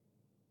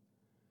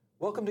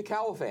Welcome to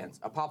Cowell Fans,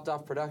 a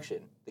popped-off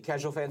production, the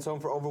casual fans' home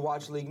for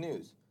Overwatch League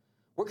news.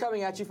 We're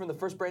coming at you from the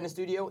First Brandon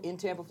Studio in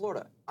Tampa,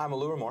 Florida. I'm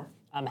Allura Moore.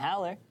 I'm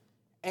Haller.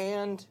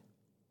 And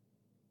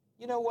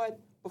you know what?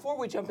 Before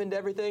we jump into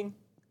everything,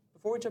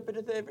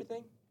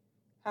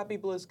 happy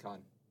BlizzCon.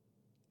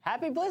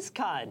 Happy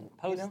BlizzCon.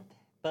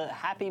 But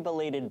happy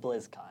belated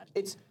BlizzCon.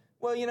 It's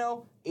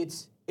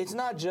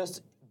not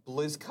just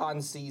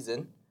BlizzCon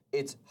season.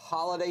 It's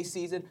holiday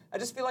season. I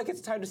just feel like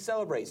it's time to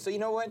celebrate. So you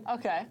know what?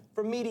 Okay.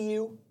 From me to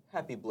you,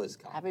 happy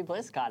BlizzCon. Happy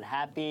BlizzCon.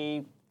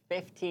 Happy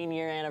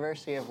 15-year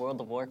anniversary of World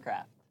of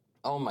Warcraft.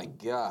 Oh my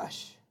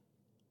gosh.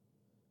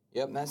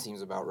 Yep, that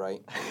seems about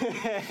right.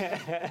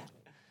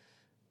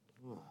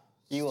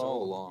 You so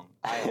old. long.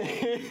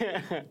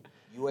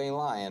 You ain't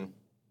lying.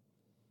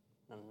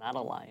 I'm not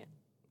a lion.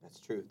 That's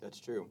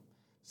true.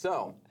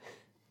 So,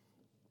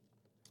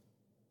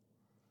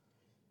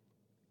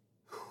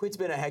 it's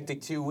been a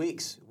hectic 2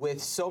 weeks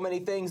with so many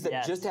things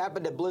that just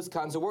happened at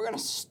BlizzCon, so we're going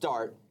to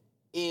start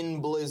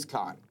in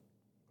BlizzCon,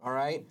 all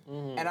right?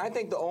 Mm-hmm. And I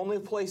think the only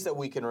place that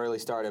we can really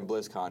start in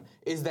BlizzCon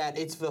is that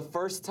it's the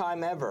first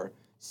time ever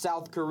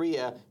South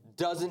Korea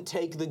doesn't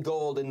take the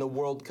gold in the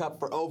World Cup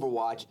for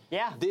Overwatch.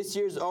 Yeah. This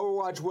year's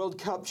Overwatch World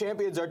Cup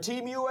champions are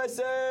Team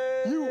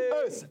USA!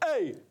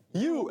 USA!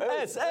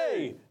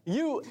 USA!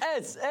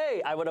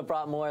 USA! I would have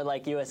brought more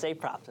like USA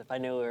props if I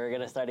knew we were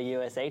going to start a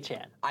USA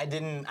chant. I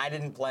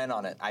didn't plan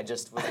on it. I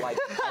just was like,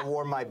 I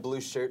wore my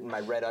blue shirt and my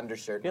red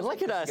undershirt.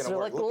 Look at us.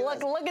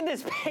 Look at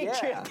this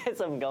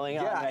patriotism going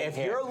on right if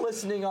here. You're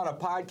listening on a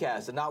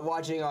podcast and not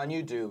watching on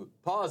YouTube,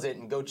 pause it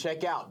and go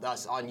check out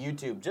us on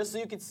YouTube just so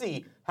you can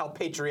see how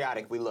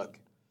patriotic we look.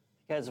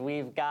 Because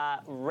we've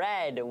got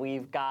red,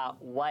 we've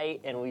got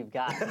white, and we've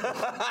got...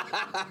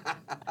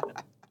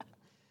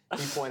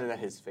 He pointed at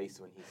his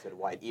face when he said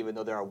white, even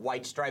though there are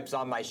white stripes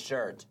on my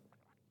shirt.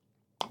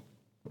 I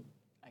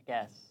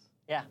guess.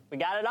 Yeah, we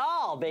got it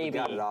all, baby.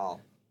 We got it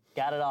all.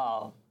 Got it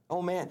all.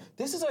 Oh, man.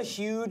 This is a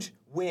huge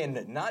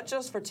win, not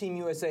just for Team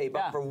USA,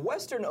 but for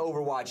Western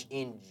Overwatch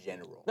in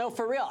general. No,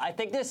 for real. I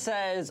think this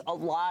says a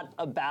lot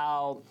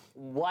about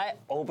what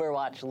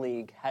Overwatch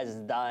League has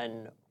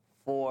done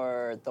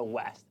for the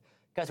West.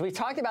 Because we've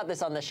talked about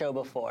this on the show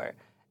before,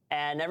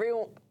 and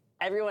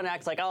everyone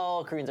acts like,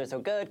 oh, Koreans are so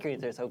good,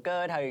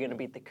 how are you going to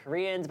beat the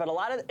Koreans? But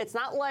it's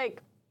not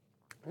like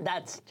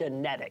that's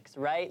genetics,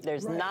 right?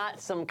 There's not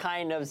some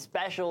kind of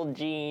special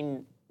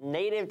gene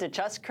native to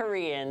just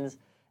Koreans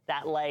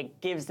that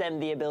gives them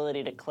the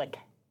ability to click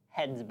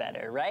heads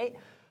better, right?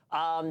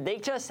 They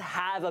just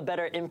have a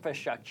better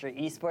infrastructure.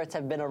 Esports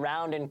have been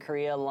around in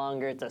Korea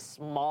longer. It's a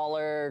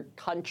smaller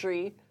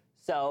country,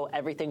 so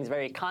everything's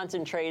very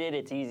concentrated.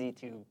 It's easy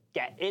to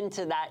get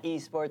into that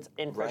esports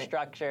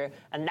infrastructure,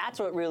 and that's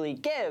what really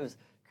gives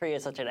Korea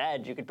such an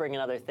edge. You could bring in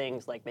other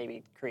things like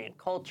maybe Korean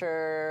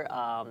culture,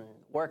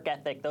 work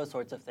ethic, those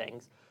sorts of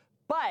things.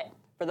 But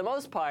for the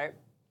most part,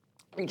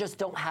 you just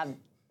don't have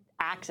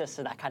access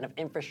to that kind of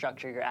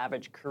infrastructure your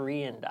average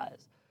Korean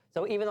does.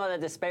 So even though the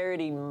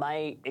disparity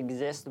might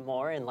exist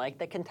more in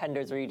the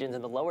contenders regions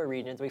and the lower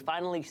regions, we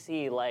finally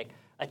see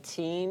a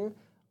team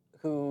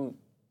who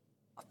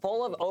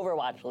full of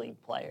Overwatch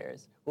League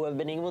players who have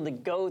been able to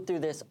go through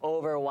this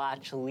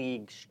Overwatch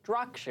League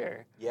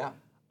structure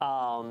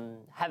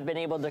have been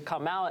able to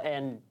come out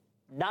and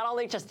not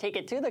only just take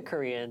it to the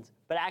Koreans,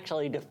 but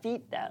actually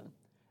defeat them.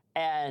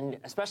 And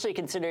especially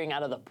considering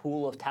out of the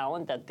pool of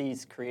talent that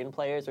these Korean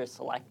players are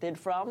selected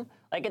from,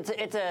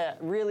 it's a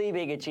really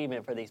big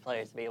achievement for these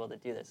players to be able to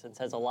do this, and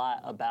says a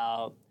lot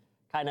about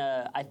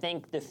I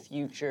think, the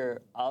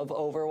future of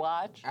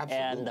Overwatch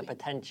and the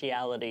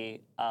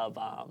potentiality of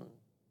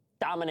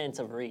dominance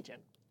of region.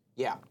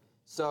 Yeah.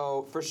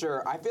 So, for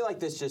sure, I feel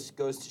like this just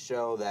goes to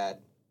show that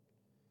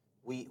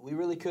we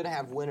really could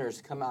have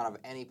winners come out of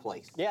any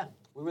place. Yeah.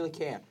 We really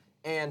can.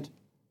 And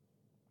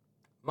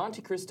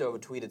Monte Cristo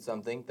tweeted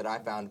something that I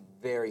found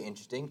very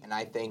interesting and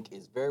I think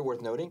is very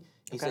worth noting.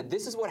 He said,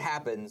 this is what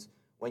happens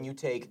when you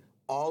take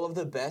all of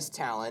the best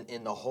talent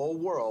in the whole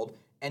world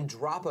and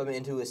drop them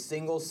into a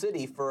single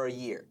city for a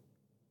year.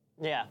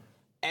 Yeah.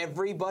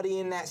 Everybody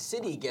in that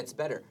city gets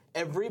better.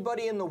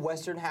 Everybody in the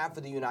western half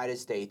of the United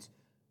States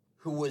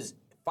who was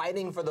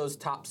fighting for those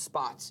top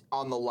spots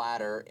on the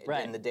ladder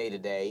in the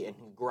day-to-day and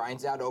who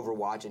grinds out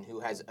Overwatch and who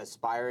has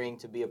aspiring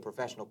to be a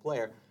professional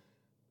player,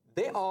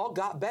 they all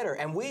got better.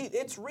 And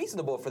it's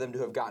reasonable for them to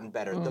have gotten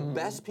better. Mm-hmm. The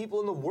best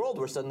people in the world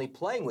were suddenly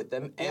playing with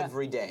them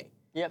every day.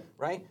 Yep.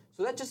 Right?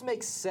 So that just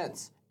makes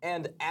sense.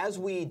 And as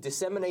we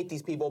disseminate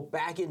these people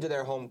back into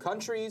their home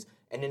countries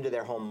and into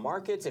their home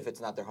markets, if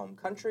it's not their home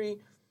country,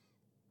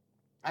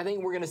 I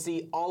think we're going to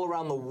see all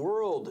around the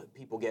world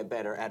people get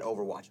better at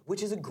Overwatch,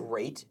 which is a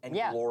great and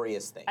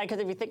glorious thing. Because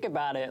if you think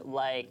about it,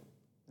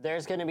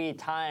 there's going to be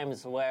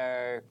times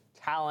where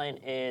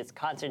talent is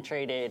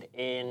concentrated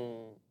in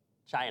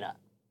China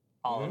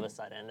all of a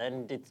sudden.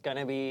 And it's going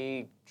to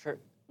be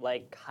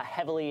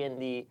heavily in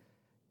the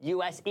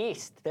U.S.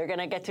 East. They're going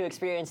to get to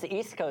experience the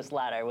East Coast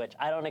ladder, which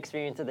I don't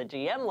experience at the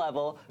GM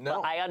level,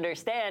 but I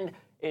understand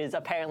is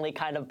apparently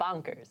kind of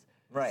bonkers.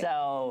 Right.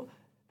 So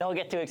they'll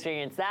get to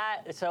experience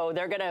that. So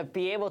they're going to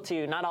be able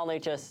to not only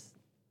just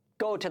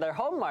go to their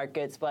home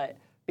markets, but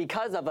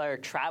because of our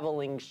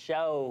traveling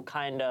show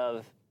kind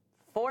of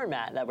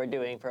format that we're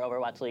doing for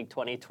Overwatch League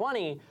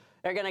 2020,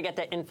 they're going to get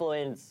to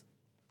influence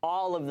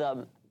all of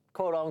the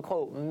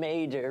quote-unquote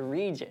major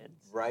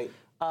regions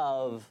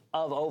of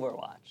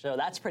Overwatch. So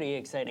that's pretty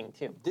exciting,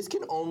 too. This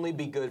can only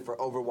be good for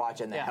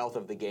Overwatch and the health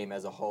of the game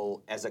as a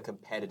whole, as a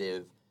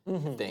competitive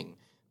thing.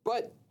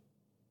 But,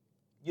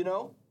 you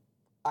know,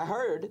 I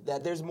heard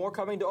that there's more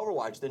coming to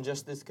Overwatch than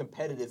just this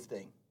competitive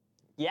thing.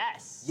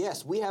 Yes.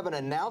 Yes, we have an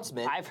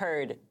announcement. I've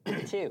heard,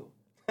 too.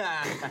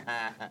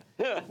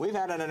 We've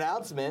had an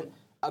announcement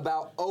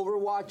about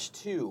Overwatch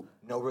 2.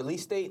 No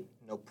release date,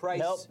 no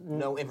price,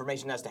 no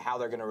information as to how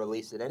they're going to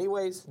release it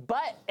anyways.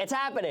 But it's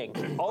happening.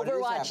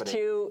 Overwatch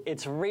 2,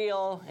 it's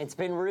real. It's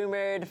been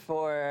rumored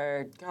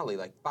for... golly,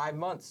 like 5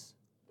 months.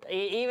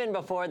 Even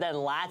before then,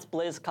 last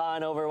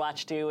BlizzCon,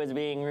 Overwatch 2 was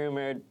being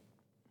rumored.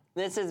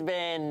 This has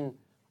been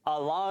a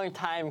long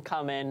time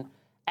coming,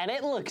 and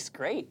it looks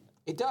great.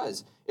 It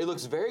does. It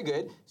looks very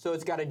good. So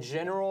it's got a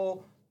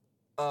general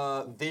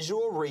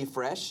visual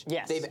refresh.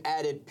 Yes. They've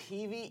added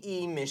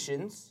PvE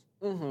missions,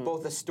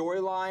 both a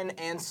storyline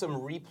and some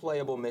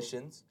replayable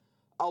missions,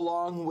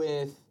 along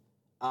with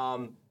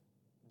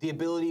the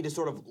ability to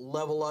sort of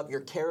level up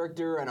your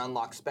character and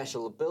unlock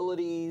special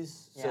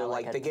abilities. Yeah, so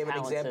like they gave an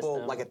example,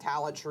 system. like a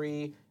talent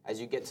tree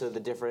as you get to the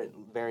different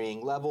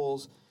varying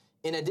levels.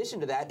 In addition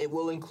to that, it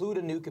will include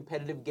a new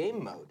competitive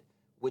game mode,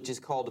 which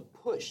is called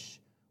Push,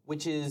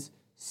 which is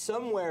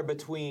somewhere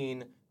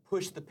between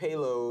Push the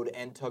Payload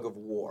and Tug of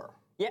War.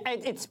 Yeah,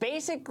 it's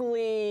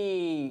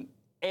basically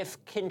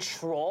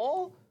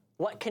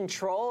what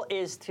control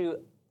is to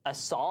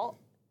assault,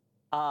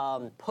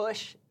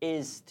 push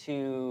is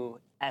to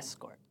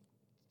escort.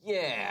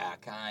 Yeah,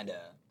 kinda.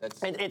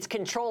 It's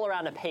control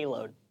around a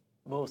payload,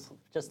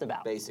 just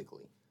about.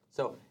 Basically.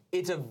 So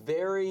it's a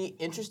very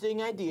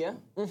interesting idea.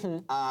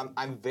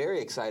 I'm very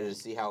excited to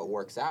see how it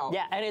works out.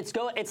 Yeah, and it's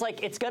going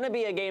to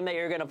be a game that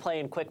you're going to play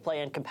in quick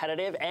play and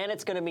competitive, and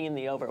it's going to be in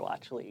the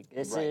Overwatch League.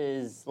 This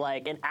is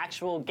like an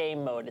actual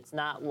game mode. It's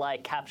not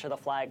like Capture the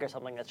Flag or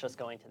something that's just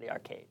going to the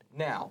arcade.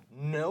 Now,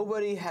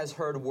 nobody has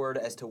heard word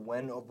as to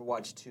when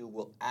Overwatch 2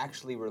 will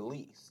actually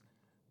release,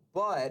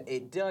 but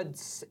it did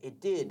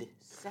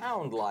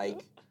sound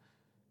like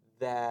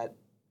that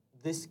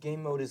this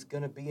game mode is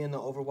going to be in the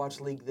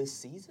Overwatch League this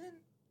season?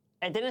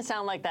 It didn't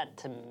sound like that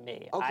to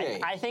me.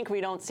 Okay. I think we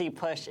don't see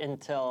Push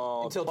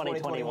until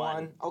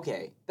 2021.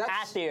 Okay.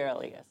 At the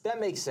earliest. That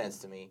makes sense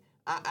to me.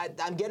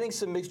 I'm getting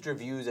some mixed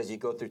reviews as you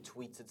go through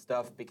tweets and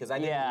stuff because I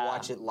didn't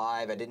watch it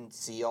live. I didn't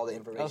see all the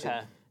information.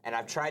 Okay. And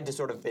I've tried to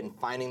sort of been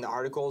finding the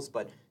articles,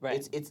 but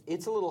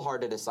it's a little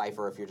hard to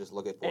decipher if you're just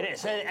looking for it. It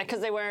is,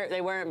 because they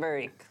weren't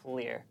very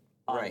clear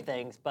on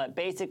things. But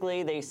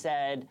basically they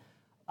said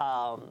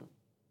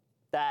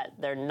that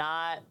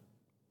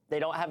they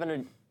don't have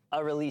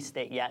a release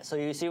date yet. So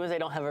you assume they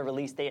don't have a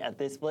release date at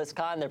this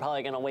BlizzCon, they're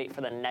probably going to wait for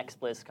the next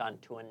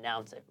BlizzCon to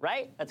announce it,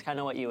 right? That's kind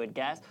of what you would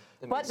guess.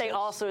 But they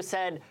also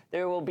said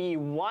there will be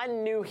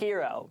one new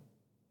hero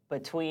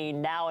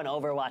between now and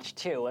Overwatch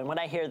 2. And when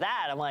I hear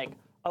that, I'm like,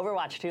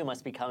 Overwatch 2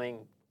 must be coming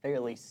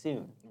fairly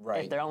soon.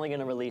 Right. If they're only going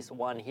to release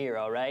one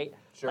hero, right?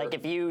 Sure. Like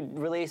if you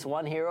release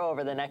one hero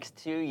over the next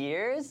 2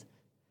 years,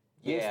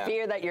 you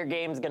fear that your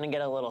game's going to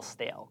get a little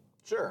stale.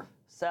 Sure.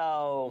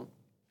 So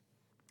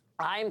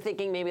I'm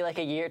thinking maybe like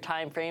a year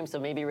time frame, so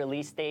maybe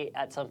release date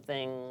at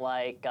something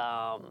like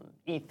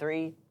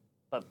E3,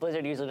 but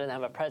Blizzard usually doesn't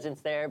have a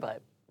presence there,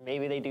 but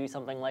maybe they do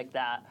something like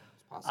that.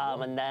 It's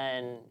possible. And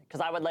then,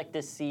 because I would like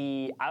to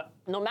see,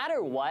 no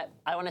matter what,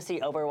 I want to see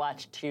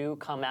Overwatch 2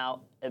 come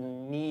out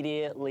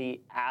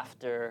immediately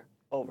after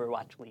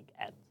Overwatch League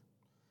ends.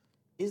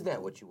 Is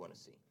that what you want to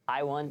see?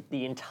 I want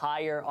the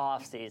entire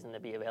off-season to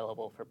be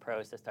available for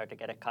pros to start to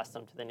get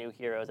accustomed to the new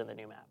heroes and the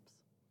new maps.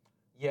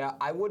 Yeah,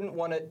 I wouldn't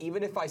want to,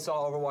 even if I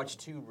saw Overwatch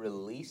 2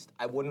 released,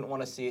 I wouldn't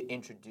want to see it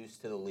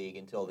introduced to the league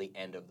until the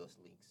end of this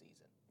league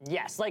season.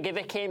 Yes, like if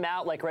it came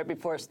out like right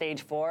before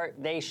Stage 4,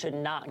 they should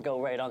not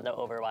go right on to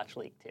Overwatch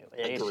League 2.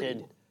 They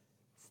Agreed.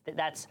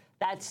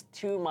 That's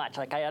too much.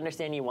 Like I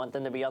understand you want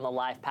them to be on the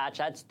live patch.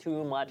 That's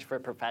too much for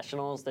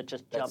professionals to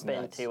just jump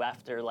into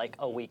after like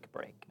a week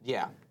break.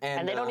 Yeah.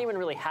 And they don't even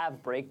really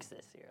have breaks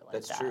this year like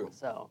that. That's true.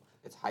 So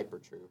it's hyper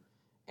true.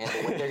 And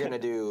the way they're going to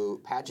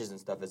do patches and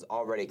stuff is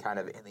already kind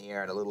of in the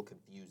air and a little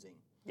confusing.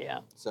 yeah.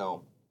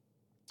 So,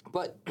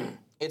 but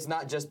it's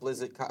not just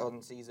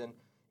BlizzCon season.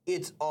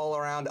 It's all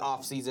around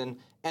off season.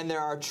 And there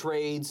are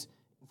trades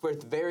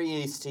with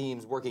various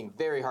teams working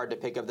very hard to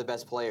pick up the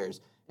best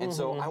players. And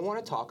so I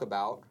want to talk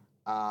about,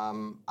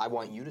 I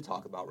want you to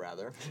talk about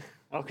rather,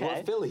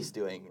 what Philly's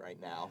doing right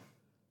now.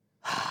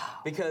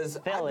 Because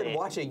I've been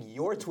watching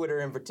your Twitter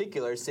in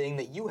particular saying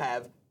that you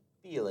have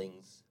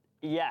feelings.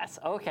 Yes,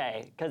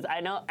 okay. Because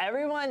I know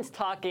everyone's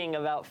talking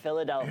about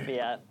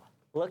Philadelphia.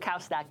 Look how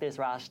stacked this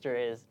roster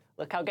is.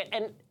 Look how good,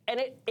 and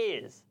it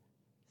is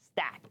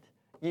stacked.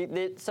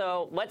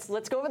 So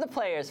let's go over the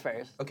players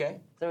first. Okay.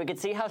 So we can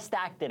see how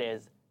stacked it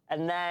is,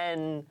 and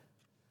then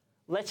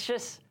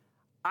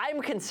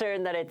I'm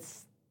concerned that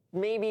it's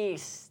maybe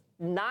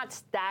not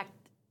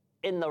stacked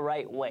in the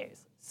right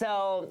ways.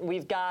 So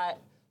we've got,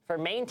 for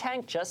main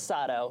tank, just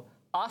Sato,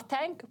 off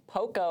tank,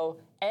 Poco,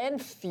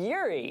 and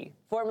Fury,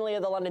 formerly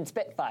of the London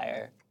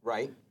Spitfire.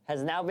 Right.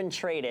 Has now been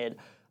traded.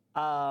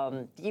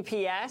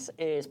 DPS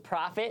is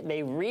Profit.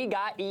 They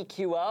re-got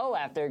EQO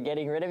after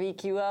getting rid of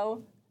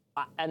EQO.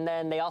 And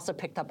then they also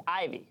picked up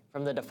Ivy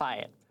from the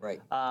Defiant.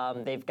 Right.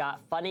 They've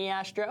got Funny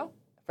Astro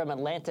from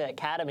Atlanta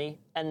Academy.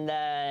 And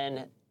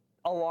then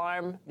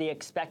Alarm, the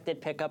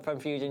expected pickup from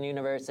Fusion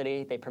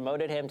University. They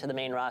promoted him to the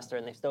main roster,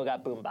 and they've still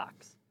got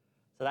Boombox.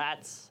 So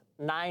that's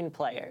 9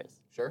 players.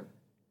 Sure.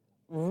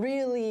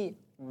 Really,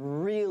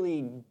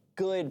 really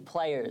good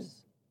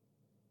players.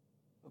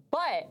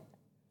 But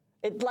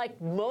it's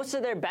like most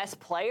of their best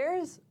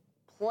players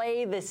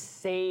play the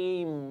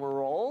same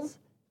roles.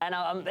 And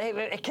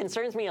it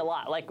concerns me a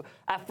lot. Like,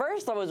 at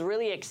first, I was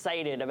really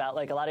excited about,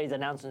 like, a lot of these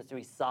announcements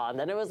we saw. And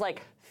then it was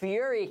like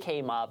Fury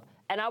came up,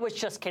 and I was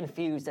just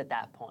confused at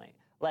that point.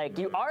 Like,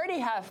 you already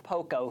have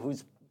Poco,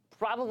 who's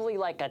probably,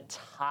 like, a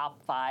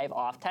top 5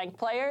 off-tank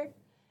player.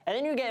 And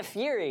then you get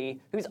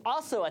Fury, who's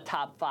also a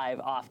top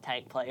 5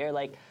 off-tank player.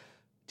 Like,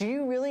 do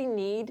you really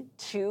need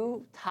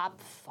 2 top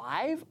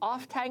 5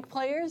 off-tank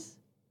players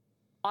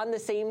on the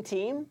same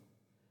team?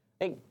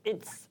 Like,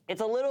 it's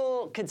a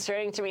little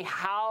concerning to me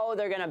how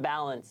they're going to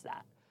balance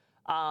that.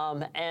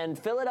 And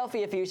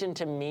Philadelphia Fusion,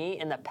 to me,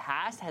 in the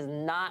past, has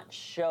not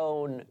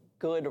shown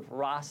good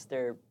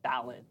roster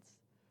balance.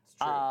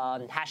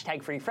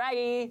 Hashtag free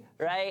Fraggy,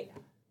 right?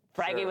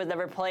 Fraggy was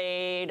never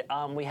played.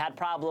 We had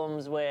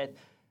problems with,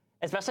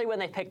 especially when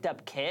they picked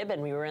up Kib,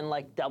 and we were in,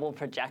 like, double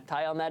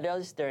projectile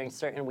meadows during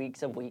certain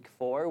weeks of week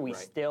 4. We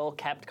still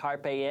kept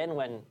Carpe in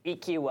when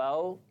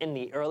EQO in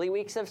the early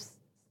weeks of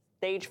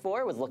Stage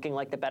 4 was looking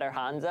like the better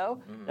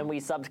Hanzo. Then we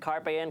subbed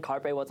Carpe in.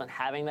 Carpe wasn't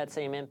having that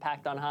same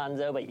impact on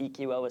Hanzo, but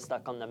EQO was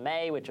stuck on the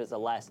Mei, which was a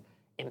less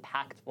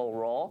impactful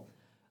role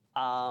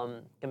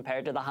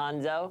compared to the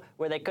Hanzo,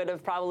 where they could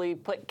have probably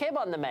put Kib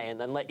on the Mei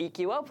and then let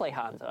EQO play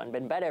Hanzo and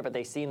been better, but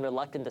they seem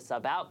reluctant to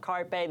sub out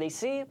Carpe.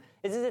 This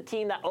is a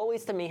team that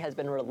always, to me, has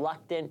been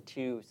reluctant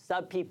to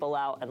sub people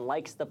out and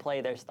likes to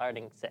play their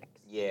starting 6.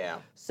 Yeah.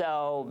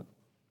 So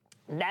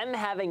them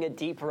having a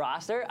deep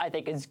roster, I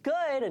think, is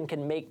good and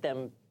can make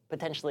them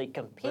potentially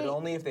compete. But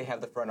only if they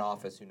have the front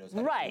office who knows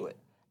how to do it.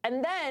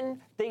 And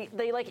then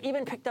they like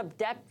even picked up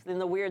depth in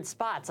the weird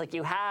spots. Like,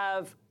 you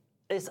have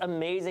this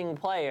amazing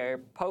player,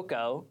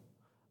 Poco,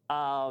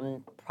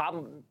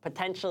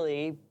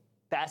 potentially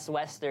best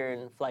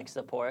Western flex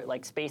support.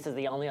 Like, Space is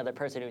the only other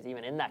person who's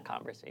even in that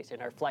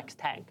conversation, or flex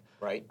tank.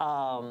 Right.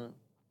 And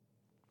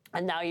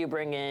now you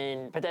bring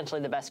in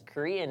potentially the best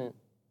Korean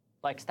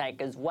flex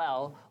tank as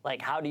well.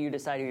 Like, how do you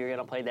decide who you're going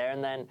to play there?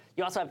 And then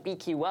you also have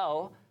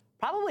EQO,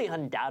 probably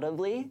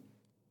undoubtedly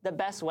the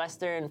best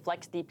Western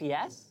flex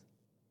DPS.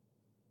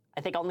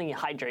 I think only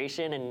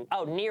Hydration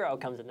and Nero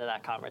comes into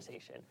that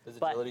conversation. Does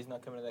Agility's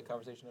not come into that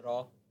conversation at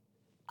all?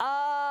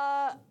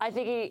 I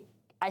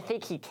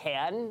think he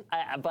can,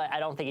 but I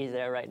don't think he's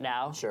there right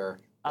now. Sure,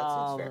 that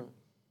seems fair.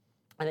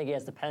 I think he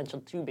has the potential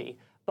to be,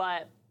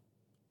 but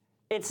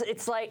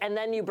it's like, and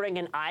then you bring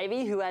in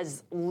Ivy, who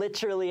has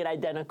literally an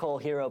identical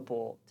hero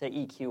pool to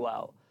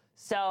EQO.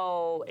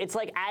 So it's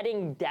like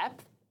adding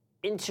depth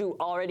into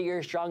already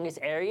your strongest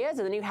areas,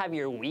 and then you have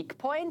your weak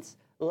points,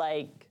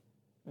 like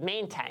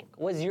main tank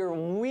was your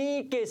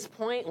weakest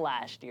point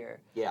last year.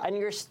 Yeah. And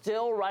you're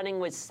still running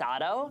with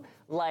Sato.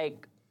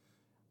 Like,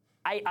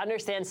 I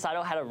understand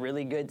Sato had a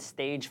really good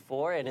Stage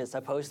 4 and is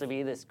supposed to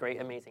be this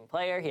great, amazing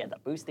player. He had the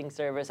boosting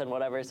service and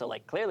whatever, so,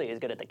 like, clearly he's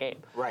good at the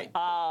game. Right.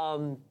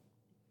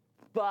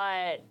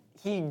 But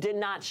he did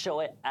not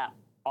show it at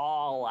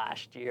all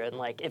last year. And,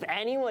 like, if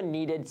anyone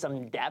needed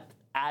some depth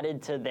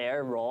added to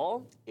their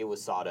role, it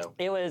was Sato.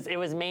 It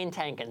was main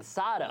tank and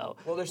Sato.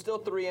 Well, there's still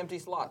 3 empty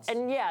slots.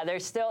 And yeah,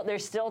 there's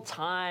still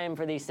time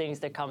for these things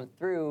to come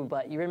through,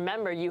 but you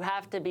remember you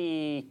have to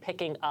be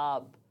picking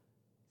up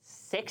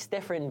 6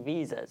 different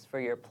visas for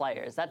your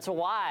players. That's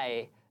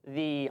why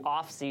the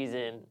off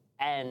season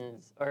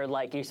ends, or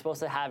like you're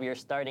supposed to have your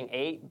starting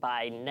 8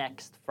 by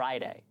next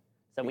Friday.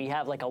 So we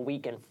have like a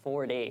week and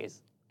 4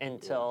 days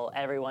until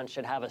everyone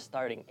should have a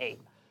starting 8.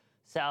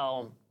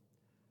 So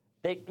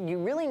you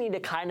really need to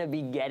kind of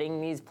be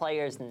getting these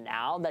players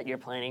now that you're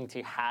planning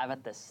to have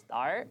at the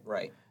start.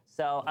 Right.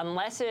 So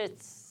unless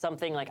it's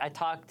something like, I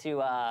talked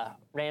to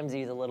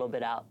Ramses a little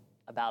bit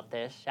about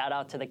this. Shout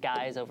out to the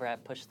guys over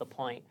at Push the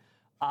Point.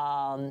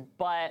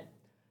 But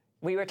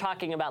we were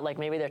talking about, like,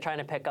 maybe they're trying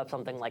to pick up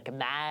something like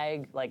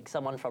Mag, like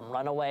someone from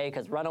Runaway,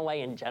 because Runaway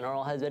in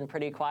general has been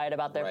pretty quiet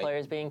about their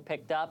players being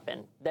picked up,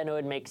 and then it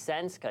would make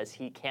sense because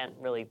he can't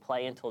really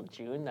play until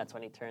June. That's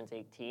when he turns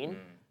 18.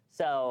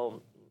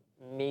 So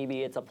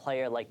maybe it's a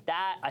player like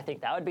that. I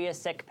think that would be a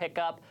sick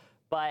pickup.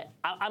 But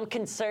I'm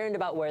concerned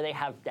about where they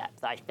have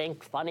depth. I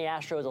think Funny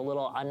Astro is a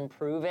little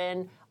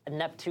unproven.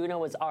 Neptuna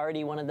was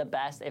already one of the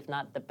best, if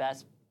not the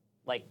best.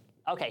 Like,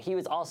 okay, he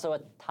was also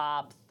a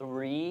top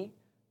 3,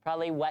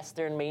 probably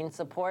Western main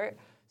support.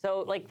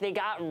 So, like, they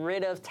got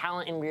rid of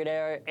talent in weird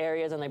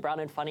areas, and they brought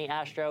in Funny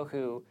Astro,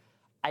 who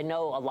I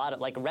know a lot of,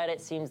 like, Reddit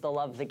seems to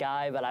love the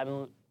guy, but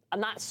I'm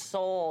not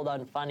sold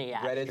on Funny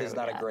Astro. Reddit is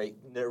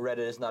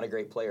not a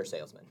great player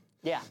salesman.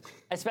 Yeah,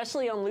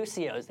 especially on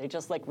Lucios. They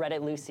just like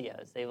Reddit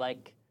Lucios. They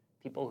like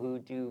people who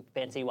do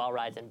fancy wall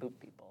rides and boop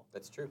people.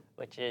 That's true.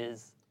 Which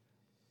is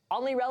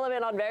only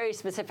relevant on very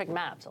specific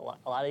maps. A lot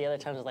of the other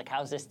times it's like,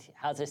 how's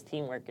this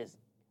teamwork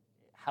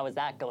how is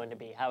that going to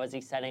be? How is he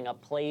setting up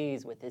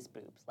plays with his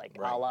boops, like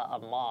a la a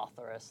moth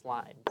or a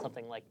slime,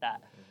 something like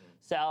that. Mm-hmm.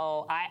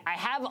 So I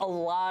have a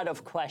lot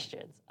of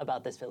questions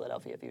about this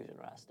Philadelphia Fusion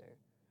roster.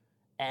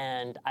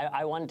 And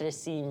I wanted to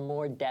see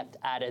more depth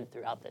added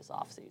throughout this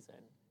offseason.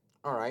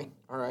 All right.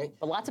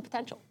 But lots of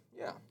potential.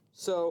 Yeah.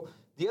 So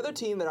the other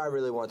team that I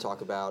really want to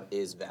talk about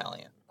is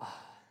Valiant.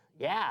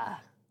 Yeah.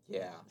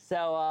 Yeah.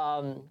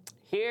 So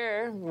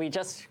here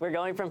we're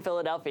going from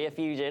Philadelphia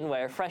Fusion,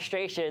 where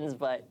frustrations,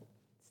 but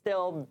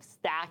still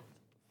stacked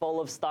full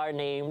of star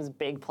names,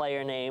 big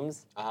player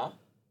names.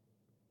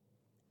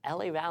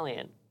 LA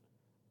Valiant.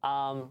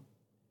 Do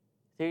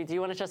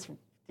you want to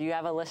do you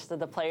have a list of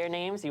the player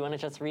names? Do you want to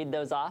just read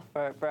those off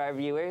for our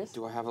viewers?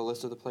 Do I have a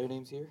list of the player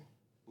names here?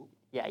 Ooh.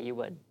 Yeah, you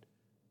would.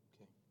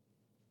 Okay.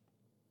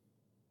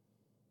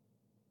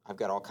 I've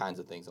got all kinds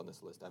of things on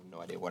this list. I have no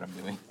idea what I'm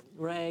doing.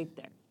 Right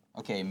there.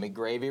 Okay,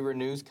 McGravy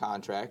renews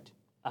contract.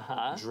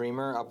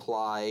 Dreamer,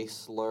 Apply,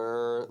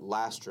 Slur,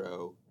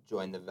 Lastro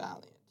join the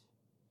Valiant.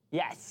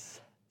 Yes.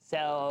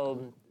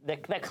 So the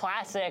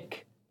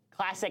classic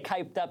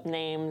hyped up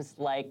names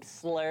like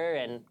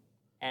Slur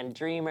and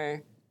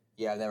Dreamer.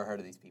 Yeah, I've never heard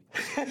of these people.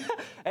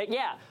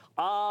 Yeah.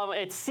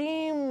 It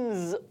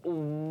seems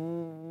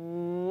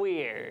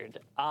weird.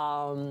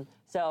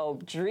 So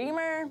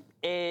Dreamer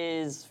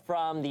is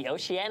from the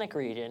Oceanic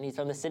region. He's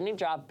from the Sydney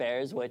Drop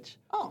Bears, which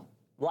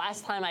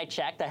last time I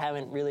checked, I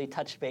haven't really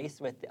touched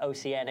base with the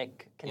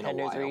Oceanic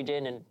Contenders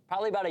region in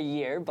probably about a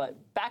year. But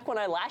back when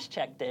I last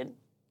checked it,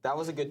 that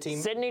was a good team.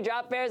 Sydney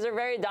Drop Bears are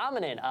very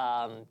dominant.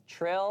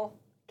 Trill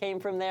came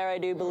from there, I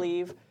do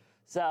believe.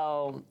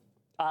 So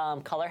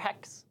Color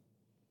Hex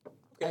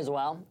as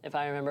well, if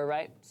I remember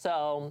right.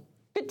 So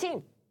good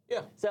team.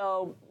 Yeah.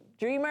 So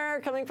Dreamer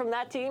coming from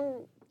that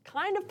team,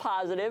 kind of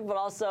positive, but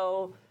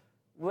also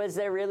was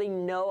there really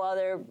no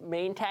other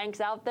main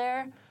tanks out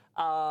there?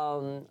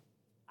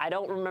 I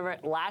don't remember.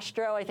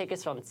 Lastro, I think,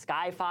 is from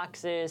Sky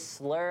Foxes.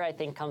 Slur, I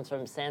think, comes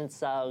from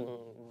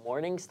Samsung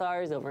Morning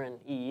Stars over in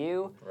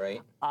EU.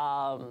 Right.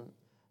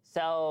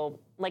 So,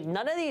 like,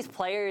 none of these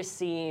players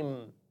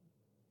seem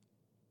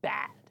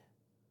bad.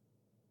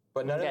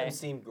 But none of them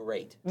seem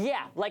great.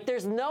 Yeah, like,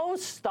 there's no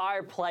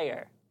star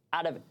player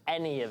out of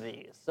any of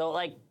these. So,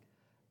 like,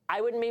 I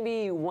would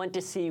maybe want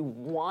to see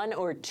one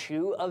or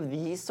two of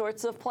these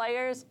sorts of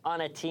players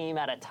on a team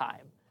at a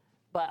time.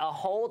 But a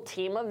whole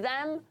team of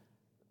them,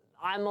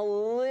 I'm a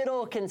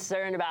little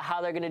concerned about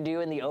how they're going to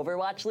do in the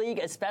Overwatch League,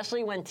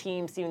 especially when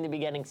teams seem to be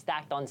getting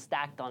stacked on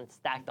stacked on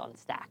stacked on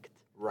stacked.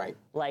 Right.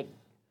 Like,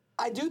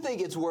 I do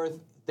think it's worth.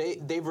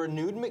 They've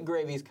renewed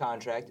McGravy's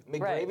contract.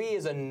 McGravy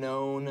is a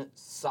known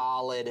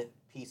solid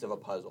piece of a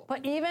puzzle.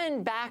 But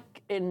even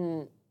back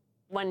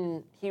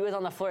when he was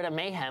on the Florida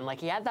Mayhem, like,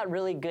 he had that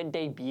really good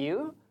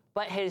debut,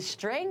 but his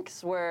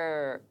strengths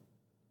were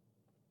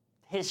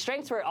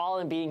all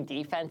in being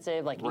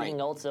defensive, like eating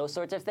ults, those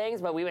sorts of things.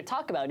 But we would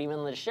talk about, even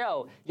on the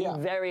show, he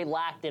very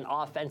lacked in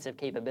offensive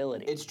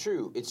capability. It's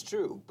true.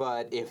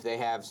 But if they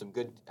have some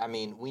good, I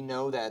mean, we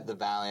know that the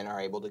Valiant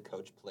are able to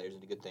coach players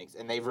into good things.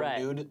 And they've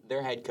renewed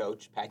their head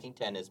coach. Packing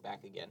 10 is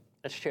back again.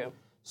 That's true.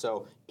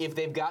 So if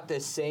they've got the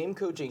same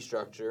coaching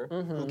structure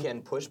who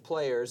can push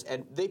players,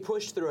 and they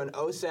pushed through an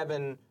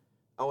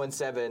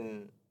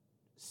 0-7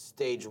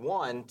 stage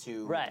 1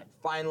 to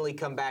finally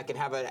come back and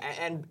have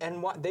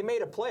they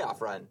made a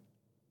playoff run,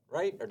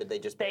 right? Or did they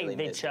just barely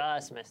miss it? They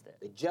just missed it.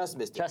 They just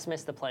missed it. Just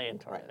missed the play-in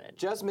tournament. Right.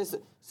 Just missed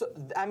it. So,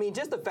 I mean,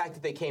 just the fact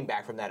that they came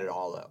back from that at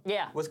all, though.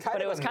 Yeah. But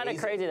it was kind of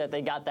crazy that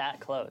they got that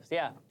close.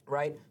 Yeah.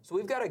 Right? So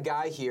we've got a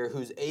guy here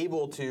who's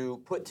able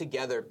to put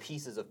together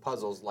pieces of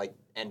puzzles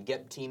and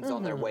get teams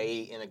on their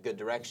way in a good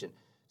direction.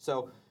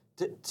 So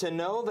to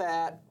know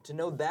that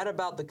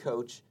about the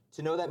coach,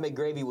 to know that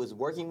McGravy was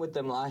working with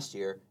them last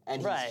year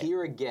and he's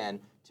here again,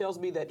 tells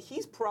me that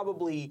he's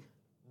probably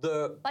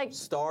the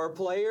star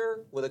player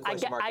with a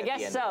question mark at the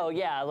end. I guess so,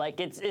 yeah. Like,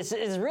 it's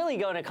really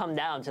going to come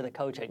down to the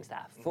coaching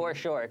staff, for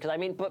sure. Because, I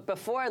mean, but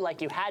before,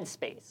 like, you had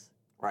Space.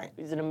 Right.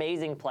 He's an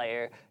amazing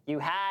player. You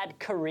had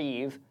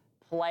Kareev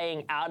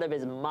playing out of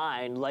his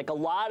mind. Like, a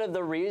lot of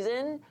the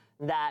reason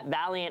that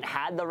Valiant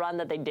had the run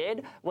that they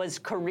did was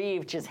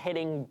Kareev just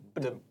hitting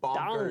the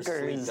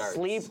bonkers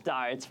sleep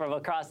darts from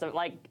across the,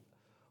 like,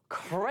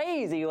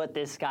 crazy what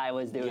this guy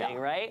was doing,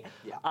 right?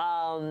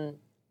 Yeah.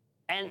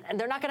 And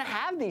they're not going to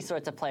have these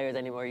sorts of players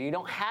anymore. You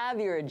don't have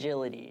your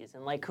agilities,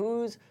 and like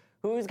who's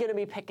going to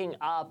be picking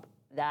up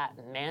that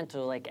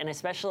mantle? Like, and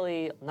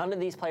especially none of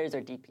these players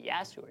are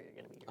DPS. Who are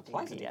going to be your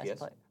Apply's DPS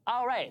player?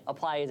 Oh, right,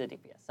 Apply is a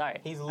DPS. Sorry,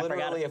 he's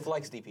literally a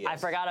flex DPS. I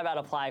forgot about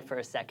Apply for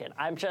a second.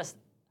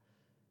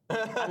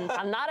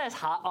 I'm not as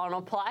hot on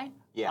Apply.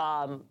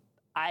 Yeah.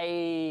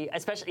 I,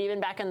 especially even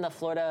back in the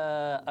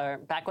Florida, or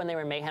back when they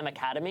were Mayhem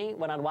Academy,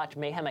 when I'd watch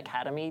Mayhem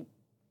Academy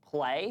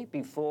play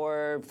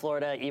before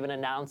Florida even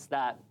announced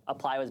that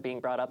Apply was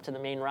being brought up to the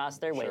main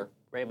roster,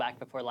 way back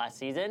before last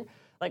season.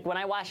 Like, when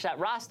I watched that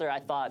roster, I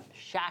thought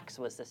Shax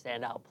was the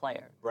standout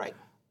player. Right.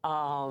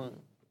 And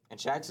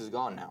Shax is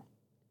gone now.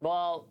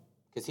 Well,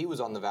 because he was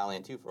on the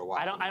Valiant too for a while.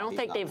 I don't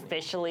think they've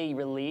officially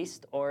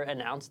released or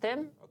announced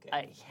him.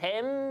 Okay.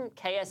 Him,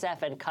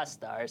 KSF, and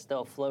Custa are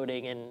still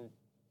floating in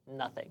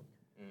nothing.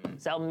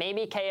 So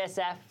maybe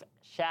KSF,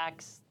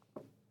 Shax,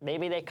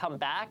 maybe they come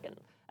back, and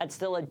that's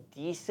still a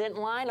decent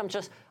line.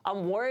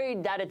 I'm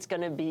worried that it's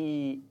going to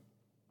be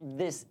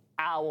this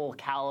Owl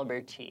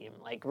caliber team.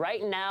 Like,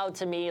 right now,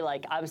 to me,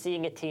 like, I'm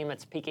seeing a team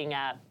that's peaking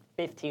at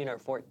 15 or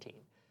 14.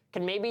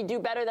 Can maybe do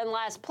better than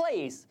last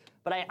place,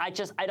 but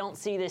I don't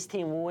see this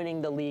team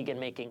winning the league and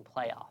making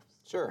playoffs.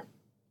 Sure.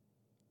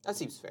 That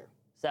seems fair.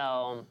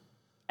 So,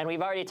 and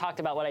we've already talked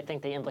about what I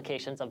think the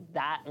implications of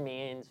that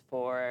means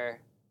for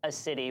a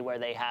city where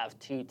they have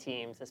two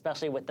teams,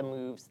 especially with the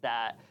moves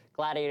that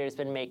Gladiator's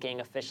been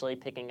making, officially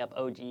picking up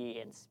OG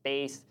and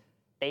Space.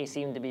 They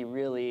seem to be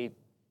really,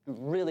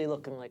 really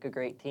looking like a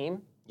great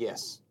team.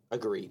 Yes,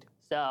 agreed.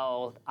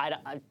 So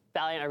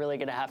Valiant are really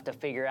going to have to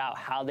figure out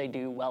how they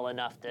do well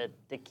enough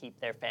to keep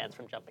their fans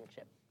from jumping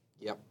ship.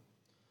 Yep.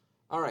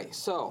 All right,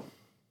 so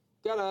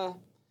gonna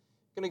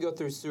go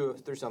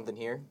through something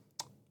here.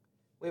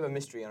 We have a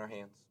mystery on our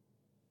hands.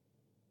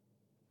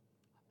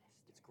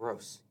 It's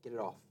gross. Get it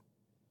off.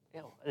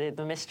 Ew,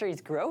 the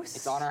mystery's gross?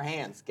 It's on our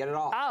hands. Get it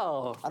off.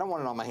 Oh. I don't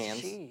want it on my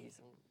hands. Jeez.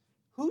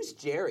 Who's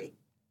Jerry?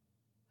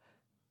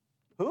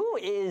 Who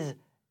is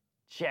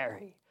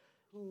Jerry?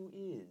 Who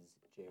is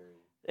Jerry?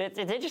 It's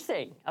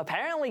interesting.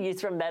 Apparently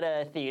he's from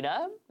Meta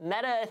Athena.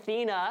 Meta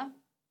Athena,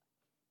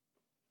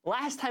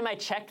 last time I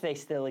checked, they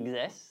still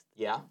exist.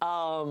 Yeah.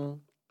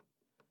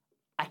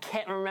 I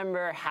can't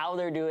remember how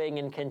they're doing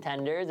in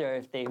Contenders or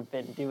if they've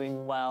been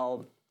doing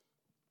well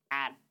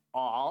at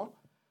all.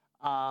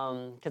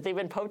 Because they've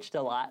been poached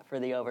a lot for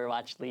the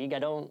Overwatch League. I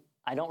don't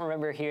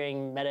remember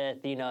hearing Meta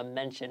Athena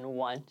mentioned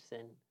once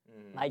in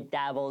my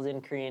dabbles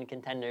in Korean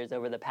Contenders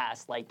over the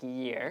past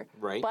year.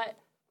 Right. But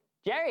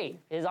Jerry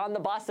is on the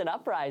Boston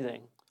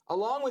Uprising.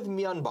 Along with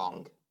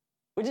Myeonbong.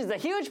 Which is a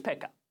huge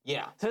pickup.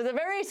 Yeah. So it's a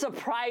very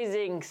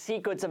surprising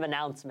sequence of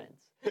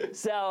announcements.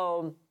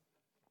 So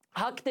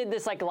Huck did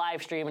this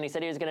live stream, and he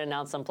said he was going to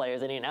announce some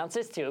players, and he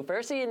announces two.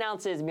 First, he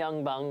announces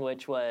Myeonbong,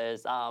 which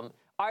was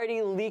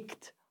already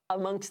leaked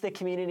amongst the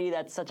community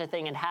that such a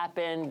thing had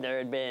happened. There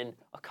had been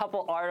a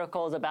couple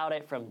articles about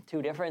it from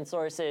two different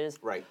sources.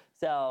 Right.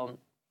 So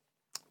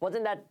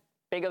wasn't that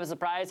big of a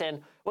surprise,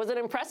 and was an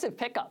impressive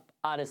pickup,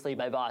 honestly,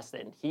 by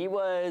Boston. He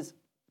was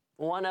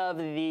one of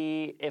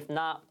the, if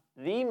not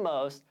the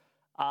most,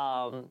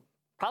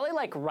 probably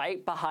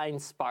right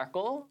behind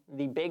Sparkle,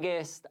 the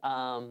biggest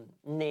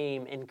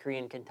name in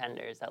Korean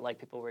Contenders that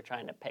people were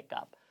trying to pick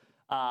up.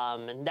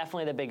 And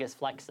definitely the biggest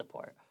flex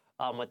support,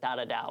 without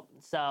a doubt.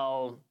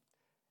 So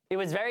it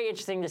was very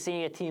interesting to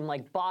see a team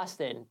like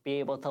Boston be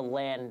able to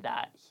land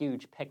that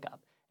huge pickup.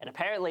 And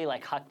apparently,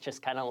 Huck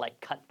just kind of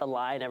cut the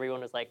line.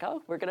 Everyone was like,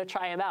 oh, we're going to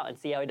try him out and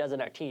see how he does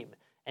in our team.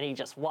 And he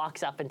just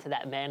walks up into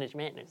that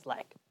management and is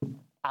like,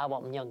 I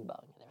want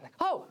Myeonbong. And they're like,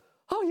 oh,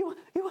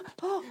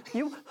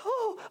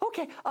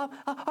 okay, all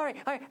right,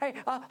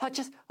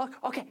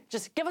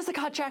 just give us the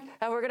contract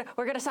and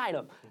we're gonna sign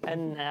him.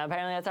 And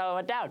apparently that's how it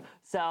went down.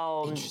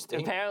 So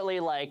apparently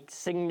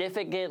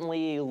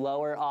significantly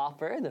lower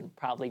offer than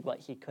probably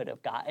what he could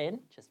have gotten,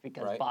 just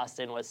because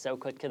Boston was so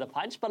quick to the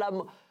punch. But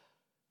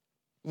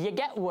you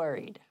get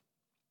worried,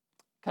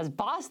 because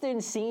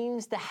Boston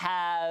seems to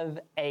have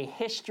a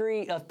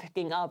history of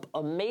picking up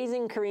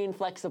amazing Korean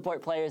flex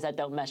support players that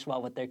don't mesh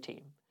well with their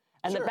team.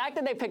 And the fact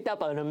that they picked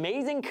up an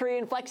amazing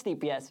Korean flex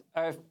DPS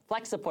or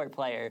flex support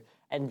player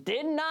and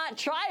did not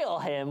trial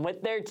him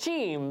with their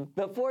team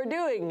before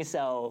doing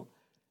so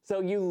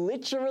you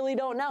literally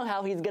don't know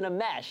how he's gonna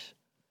mesh.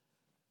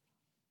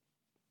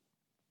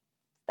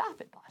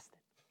 Stop it,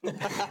 Boston.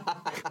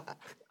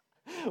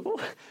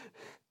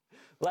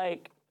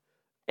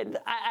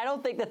 I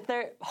don't think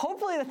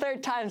hopefully the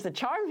third time's the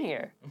charm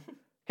here,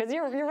 because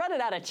you're running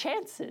out of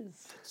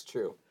chances. It's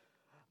true.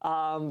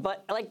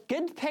 But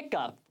good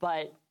pickup,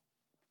 but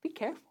be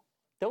careful.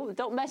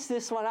 Don't mess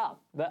this one up.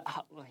 But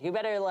you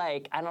better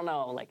I don't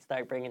know,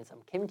 start bringing some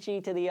kimchi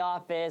to the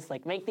office.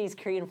 Make these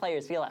Korean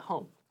players feel at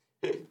home.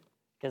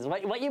 Because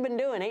what you've been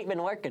doing ain't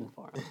been working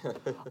for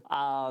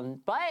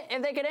him. But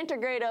if they could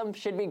integrate him,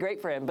 should be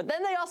great for him. But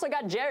then they also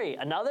got Jerry,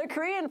 another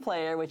Korean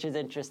player, which is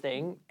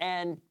interesting,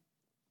 and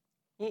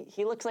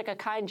he looks like a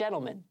kind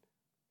gentleman.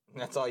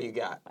 That's all you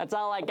got. That's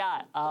all I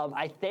got.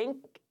 I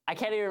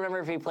can't even remember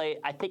if he played.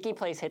 I think he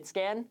plays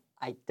Hitscan.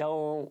 I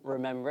don't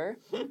remember.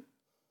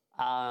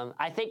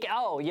 I think,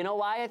 you know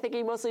why I think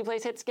he mostly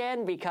plays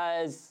Hitscan?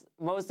 Because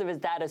most of his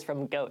data is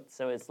from GOAT,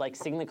 so it's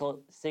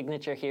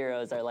signature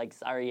heroes are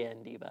Zarya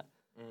and D.Va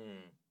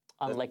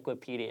on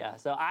Liquipedia.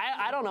 So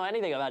I don't know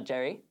anything about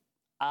Jerry.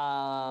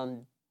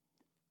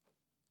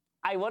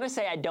 I want to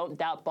say I don't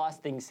doubt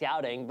Boston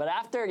scouting, but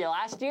after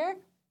last year, I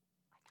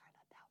kind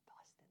of doubt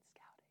Boston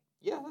scouting.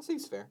 Yeah, that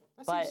seems fair.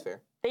 But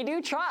they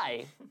do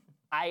try.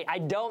 I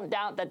don't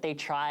doubt that they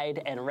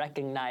tried and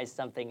recognized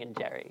something in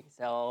Jerry.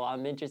 So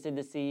I'm interested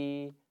to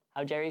see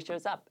how Jerry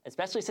shows up,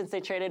 especially since they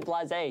traded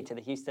Blase to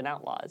the Houston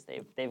Outlaws.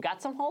 They've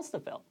got some holes to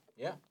fill.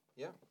 Yeah.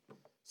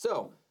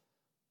 So,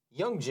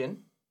 Youngjin,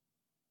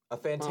 a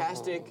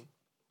fantastic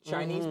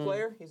Chinese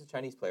player. He's a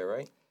Chinese player,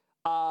 right?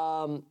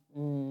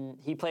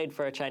 He played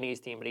for a Chinese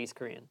team, but he's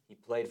Korean. He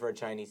played for a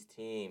Chinese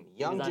team.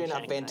 Youngjin,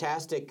 a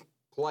fantastic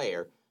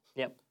player.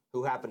 Yep.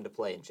 Who happened to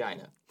play in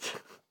China,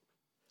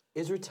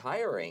 is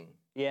retiring.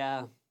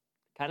 Yeah,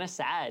 kind of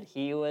sad.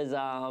 He was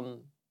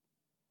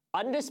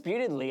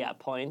undisputedly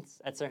at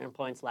certain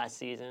points last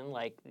season,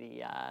 like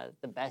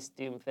the best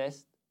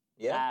Doomfist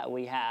that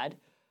we had.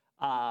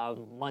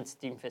 Once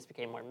Doomfist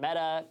became more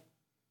meta,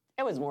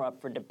 it was more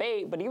up for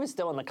debate, but he was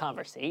still in the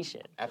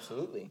conversation.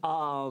 Absolutely.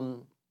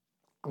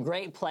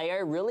 Great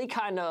player, really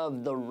kind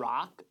of the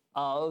rock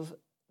of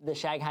the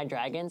Shanghai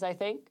Dragons, I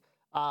think.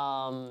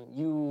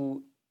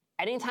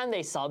 Anytime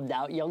they subbed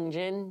out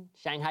Youngjin,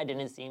 Shanghai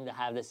didn't seem to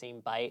have the same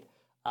bite.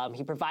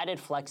 He provided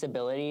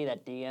flexibility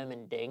that DM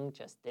and Ding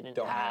just didn't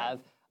have.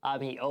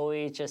 He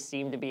always just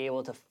seemed to be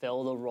able to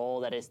fill the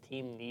role that his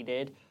team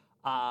needed.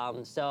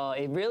 So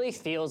it really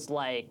feels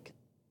like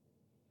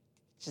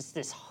just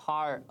this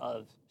heart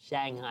of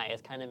Shanghai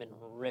has kind of been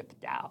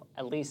ripped out,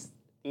 at least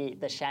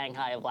the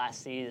Shanghai of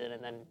last season,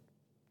 and then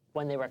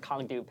when they were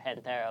Kangdu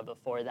Panthera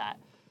before that.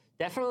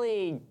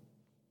 Definitely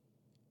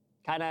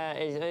kind of,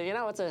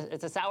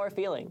 it's a sour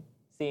feeling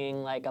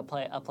seeing like a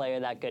player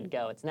that good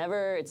go. It's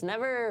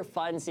never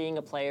fun seeing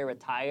a player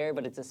retire,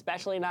 but it's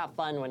especially not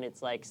fun when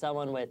it's like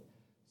someone with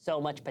so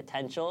much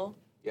potential,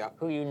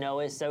 who you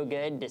know is so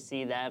good, to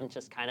see them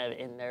just kind of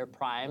in their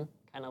prime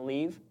kind of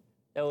leave.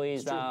 It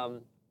always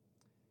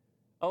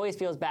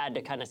feels bad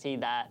to kind of see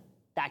that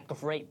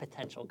great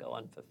potential go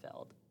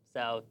unfulfilled.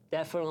 So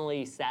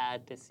definitely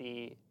sad to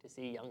see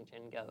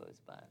Youngjin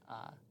goes, but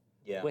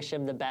wish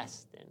him the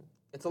best. And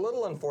it's a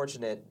little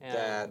unfortunate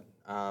that,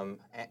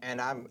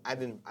 and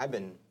I've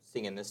been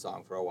singing this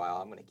song for a while.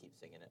 I'm going to keep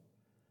singing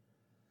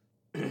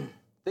it.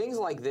 Things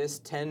like this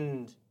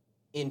tend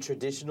in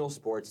traditional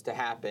sports to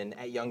happen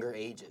at younger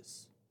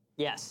ages.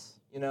 Yes.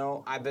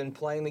 I've been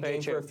playing the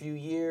game for a few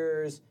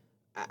years.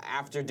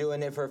 After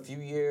doing it for a few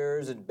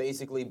years and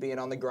basically being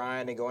on the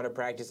grind and going to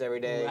practice every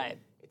day,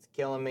 it's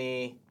killing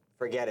me.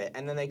 Forget it.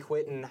 And then they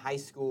quit in high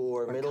school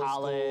or middle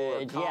school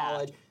or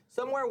college.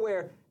 Somewhere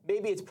where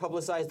maybe it's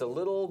publicized a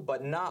little,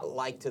 but not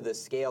like to the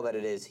scale that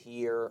it is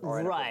here or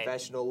in a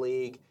professional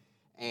league.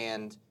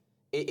 And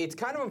it's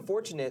kind of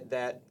unfortunate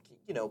that,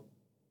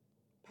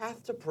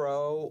 path to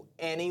pro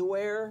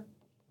anywhere,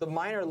 the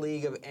minor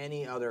league of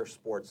any other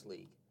sports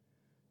league,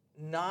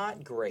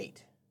 not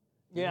great.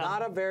 Yeah.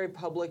 Not a very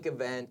public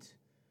event,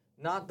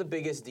 not the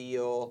biggest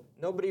deal.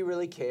 Nobody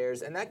really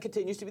cares. And that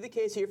continues to be the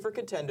case here for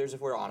Contenders, if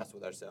we're honest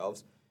with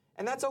ourselves.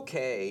 And that's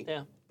okay.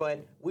 Yeah.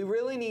 But we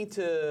really need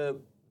to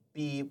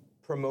be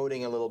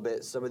promoting a little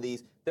bit some of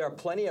these. There are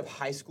plenty of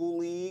high school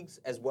leagues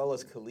as well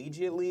as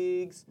collegiate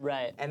leagues.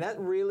 Right. And that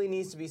really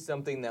needs to be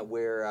something that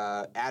we're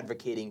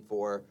advocating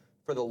for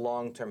the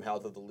long-term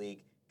health of the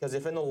league. Because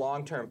if in the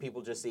long term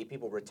people just see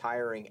people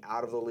retiring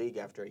out of the league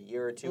after a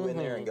year or two in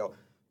there and go,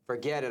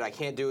 forget it, I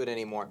can't do it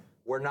anymore.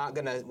 We're not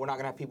gonna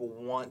have people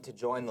want to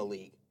join the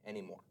league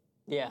anymore.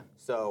 Yeah.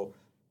 So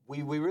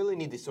we really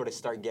need to sort of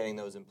start getting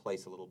those in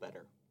place a little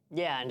better.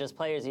 Yeah, and just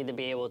players need to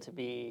be able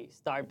to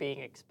start being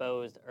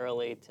exposed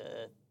early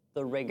to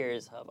the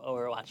rigors of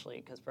Overwatch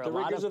League, because for a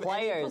lot of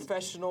players,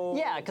 professional.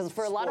 Yeah, because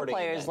for a lot of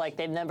players, like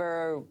they've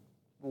never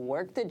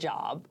worked a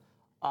job,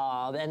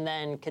 and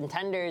then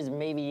Contenders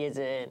maybe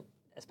isn't,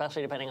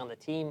 especially depending on the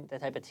team, the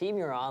type of team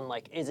you're on,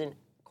 like isn't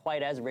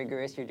quite as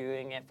rigorous. You're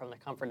doing it from the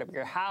comfort of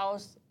your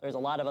house. There's a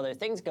lot of other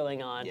things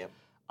going on.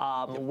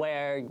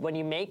 Where when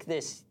you make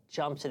this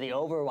jump to the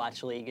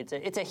Overwatch League,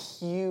 it's a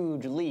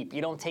huge leap.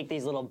 You don't take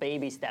these little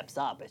baby steps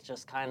up. It's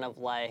just kind of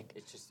like,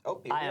 it's just, here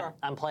we are.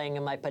 I'm playing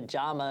in my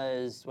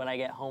pajamas when I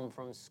get home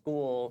from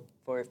school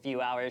for a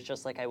few hours,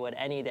 just like I would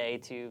any day,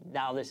 to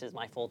now this is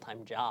my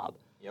full-time job.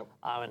 Yep.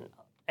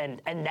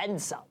 And then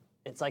some.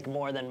 It's like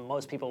more than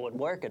most people would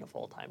work in a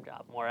full-time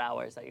job, more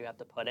hours that you have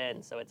to put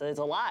in. So it's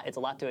a lot. It's a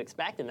lot to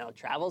expect. And now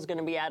travel's going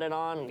to be added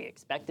on. We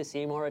expect to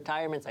see more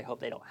retirements. I hope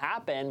they don't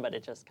happen, but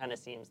it just kind of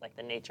seems like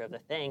the nature of the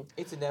thing.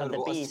 It's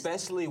inevitable,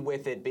 especially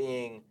with it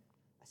being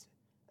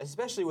the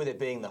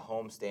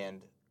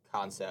homestand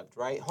concept,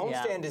 right?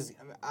 Homestand is,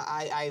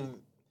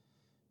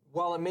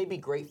 while it may be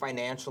great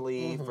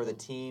financially for the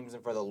teams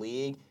and for the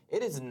league,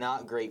 it is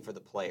not great for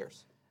the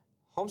players.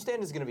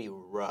 Homestand is going to be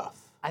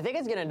rough. I think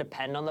it's going to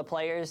depend on the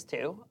players,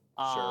 too.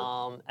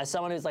 Sure. As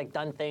someone who's like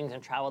done things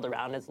and traveled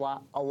around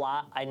a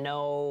lot, I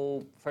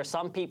know for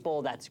some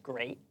people that's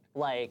great.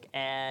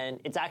 And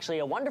it's actually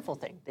a wonderful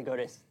thing to go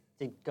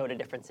to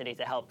different cities.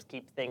 It helps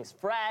keep things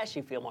fresh.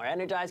 You feel more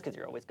energized because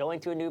you're always going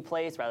to a new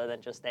place rather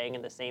than just staying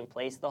in the same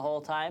place the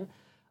whole time.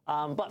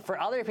 But for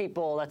other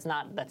people, that's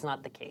not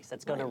the case.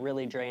 That's going to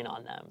really drain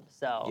on them.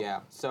 So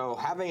yeah. So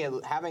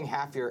having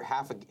half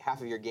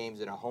of your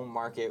games in a home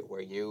market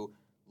where you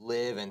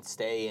live and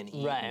stay and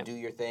eat and do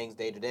your things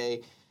day to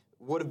day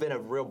would have been a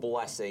real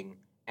blessing.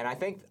 And I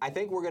think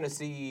we're going to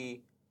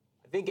see.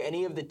 I think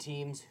any of the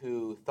teams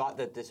who thought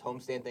that this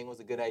homestand thing was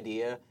a good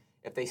idea,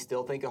 if they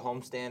still think a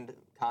homestand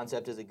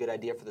concept is a good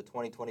idea for the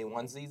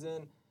 2021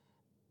 season,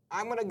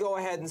 I'm going to go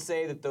ahead and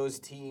say that those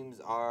teams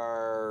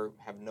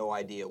have no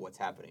idea what's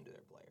happening to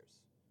their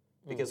players.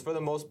 Because for the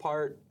most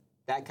part,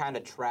 that kind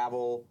of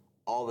travel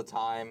all the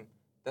time,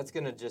 that's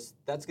going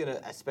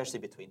to, especially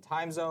between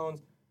time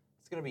zones,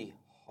 it's going to be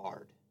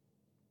hard.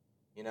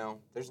 You know,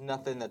 there's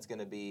nothing that's going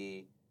to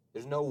be,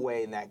 there's no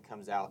way that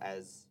comes out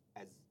as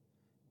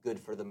good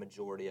for the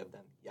majority of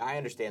them. Yeah, I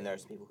understand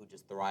there's people who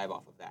just thrive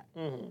off of that.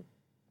 Mm-hmm.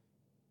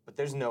 But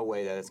there's no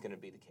way that it's going to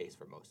be the case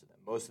for most of them.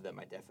 Most of them,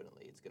 it's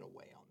going to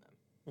weigh on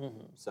them.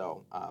 Mm-hmm.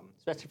 So,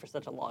 especially for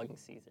such a long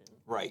season.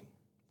 Right,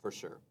 for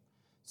sure.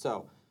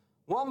 So,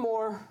 one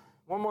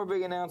more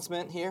big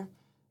announcement here.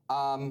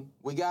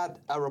 We got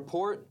a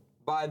report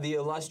by the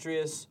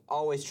illustrious,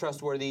 always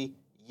trustworthy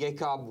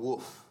Jacob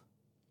Wolf.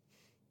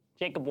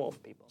 Jacob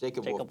Wolf, people.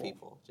 Jacob Wolf,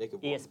 people.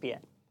 Jacob Wolf.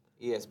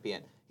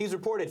 ESPN. He's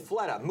reported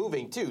Fleta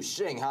moving to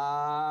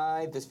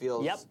Shanghai. This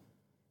feels... Yep.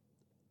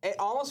 It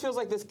almost feels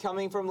like this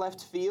coming from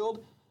left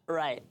field.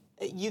 Right.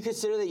 You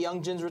consider that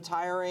Youngjin's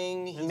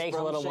retiring. He's makes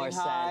a little Shanghai, more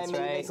sense,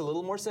 maybe right? Makes a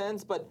little more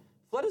sense, but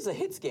Fleta's a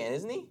hit scan,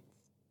 isn't he?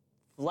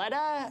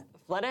 Fleta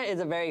is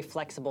a very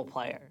flexible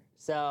player.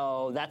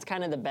 So that's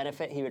kind of the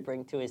benefit he would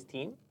bring to his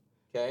team.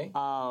 Okay.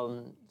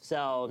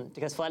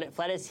 Because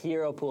Fleta's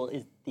hero pool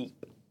is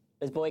deep.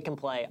 This boy can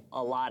play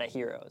a lot of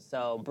heroes.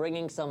 So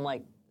bringing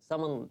someone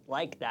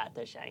like that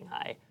to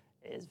Shanghai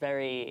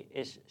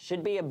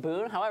should be a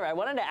boon. However, I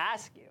wanted to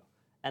ask you,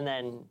 and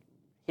then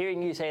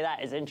hearing you say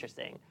that is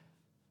interesting.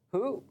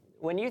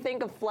 When you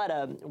think of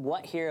Fleta,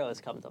 what heroes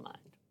come to mind?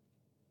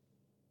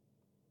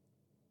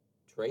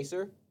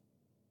 Tracer?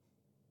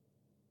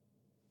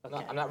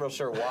 Okay. I'm not real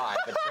sure why,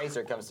 but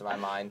Tracer comes to my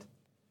mind.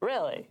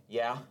 Really?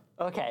 Yeah.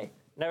 Okay.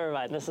 Never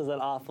mind. This is an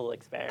awful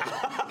experiment.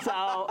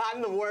 So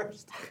I'm the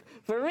worst.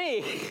 For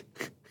me,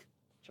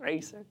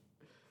 Tracer.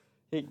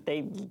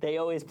 They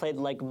always played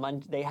like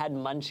They had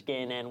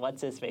Munchkin and what's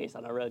his face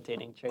on a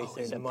rotating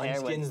Tracer to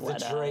pair with Munchkin's the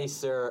Fleta.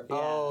 Tracer. Yeah.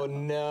 Oh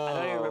no. I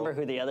don't even remember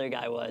who the other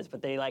guy was,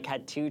 but they like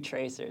had two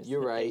Tracers.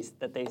 You're right.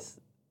 That they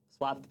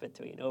swapped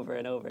between over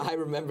and over. I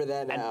remember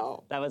that now.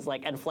 And that was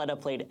like, and Fleta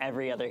played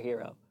every other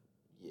hero.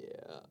 Yeah.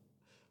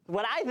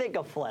 When I think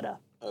of Fleta,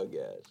 oh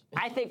gosh,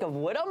 I think of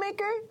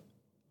Widowmaker,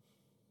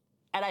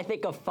 and I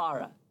think of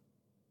Pharah.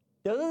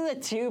 Those are the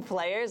two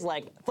players,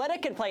 like,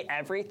 Fleta can play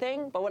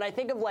everything, but when I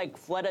think of, like,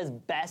 Fleta's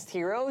best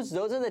heroes,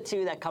 those are the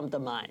two that come to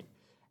mind.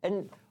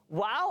 And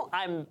while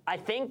I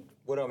think...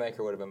 Widowmaker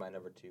would have been my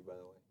number 2, by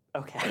the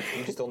way. Okay.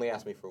 You just only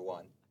asked me for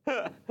one.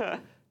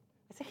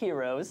 It's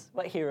heroes.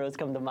 What heroes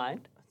come to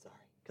mind? Sorry.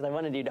 Because I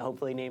wanted you to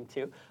hopefully name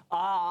 2.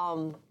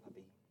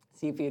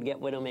 See if you'd get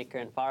Widowmaker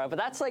and Pharah. But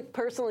that's, like,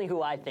 personally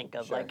who I think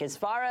of. Sure. Like, his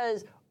Pharah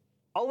is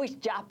always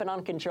japping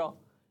on control.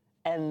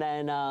 And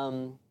then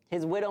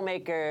his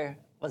Widowmaker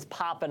was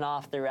popping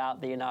off throughout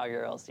the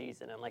inaugural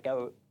season. And like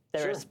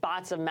there were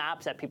spots of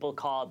maps that people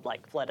called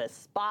like Fleta's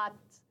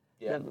spots.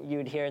 Yeah. That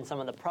you'd hear in some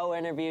of the pro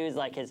interviews.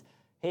 Like his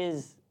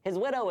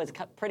Widow was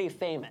pretty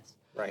famous.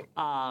 Right.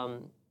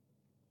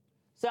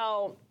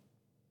 So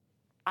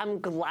I'm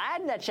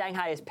glad that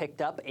Shanghai has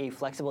picked up a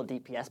flexible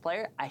DPS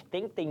player. I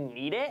think they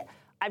need it.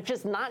 I'm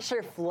just not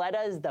sure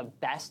Fleta's the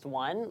best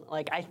one.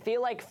 Like I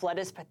feel like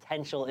Fleta's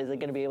potential isn't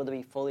going to be able to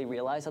be fully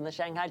realized on the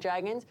Shanghai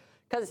Dragons.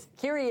 Because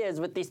here he is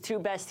with these 2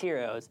 best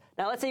heroes.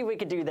 Now let's see if we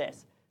could do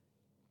this.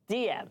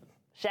 DM,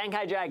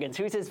 Shanghai Dragons,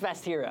 who's his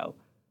best hero?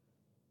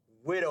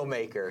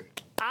 Widowmaker.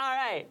 All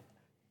right.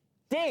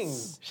 Ding,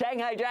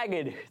 Shanghai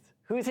Dragon,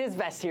 who's his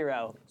best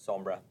hero?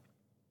 Sombra.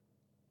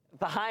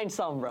 Behind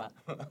Sombra.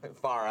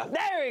 Pharah.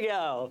 There we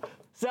go.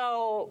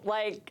 So,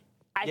 like,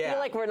 I feel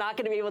like we're not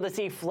going to be able to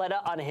see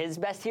Fleta on his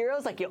best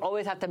heroes. Like, you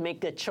always have to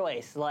make the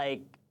choice.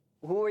 Like,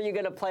 who are you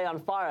going to play on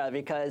Pharah?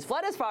 Because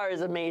Fleta's Pharah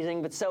is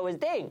amazing, but so is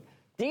Ding.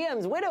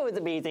 DM's Widow is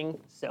amazing,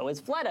 so is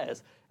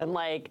Fleta's. And,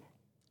 like,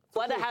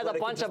 Fleta has a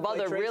bunch of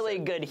other really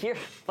good heroes.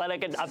 Fleta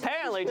can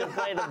apparently just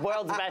play the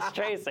world's best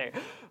Tracer.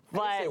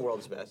 But, I didn't say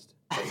world's best.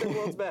 I said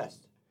world's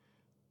best.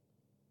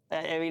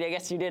 I mean, I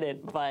guess you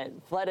didn't, but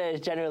Fleta is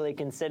generally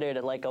considered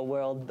like a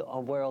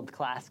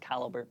world-class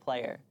caliber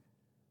player.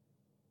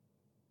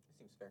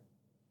 Seems fair.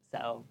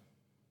 So,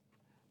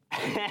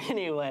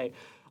 anyway,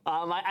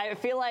 I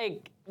feel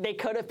like they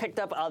could have picked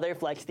up other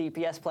flex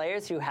DPS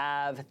players who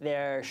have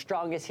their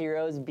strongest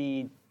heroes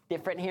be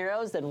different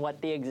heroes than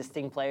what the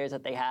existing players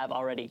that they have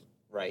already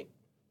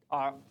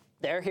are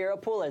their hero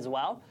pool as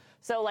well.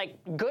 So, like,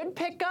 good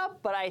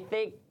pickup, but I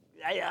think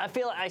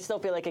I still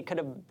feel like it could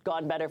have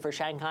gone better for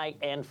Shanghai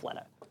and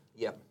Fleta.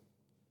 Yep.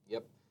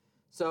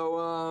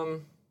 So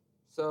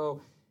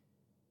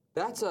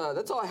that's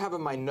all I have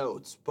in my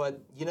notes. But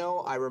you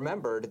know, I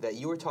remembered that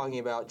you were talking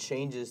about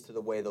changes to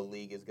the way the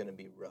league is going to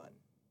be run.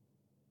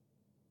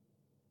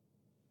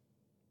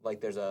 Like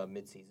there's a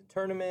mid-season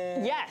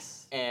tournament.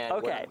 Yes. And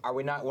okay.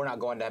 we're not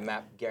going to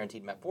have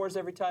guaranteed map 4s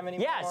every time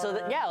anymore?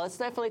 Yeah, let's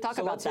definitely talk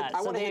about that.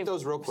 I want to hit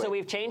those real quick. So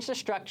we've changed the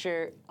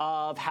structure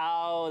of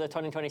how the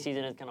 2020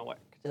 season is going to work.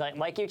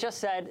 Like you just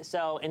said,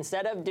 so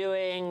instead of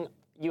doing,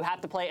 you have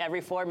to play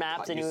every 4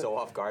 maps. Caught you so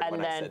off guard when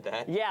I said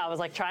that. Yeah, I was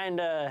like trying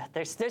to,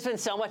 there's been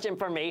so much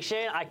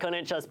information, I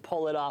couldn't just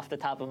pull it off the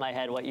top of my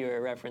head what you were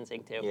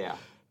referencing to. Yeah.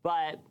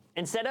 But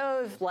instead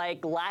of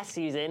like last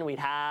season, we'd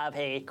have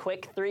a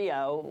quick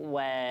 3-0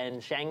 when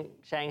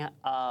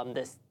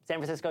the San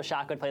Francisco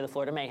Shock would play the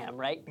Florida Mayhem,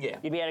 right? Yeah.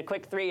 You'd be at a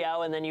quick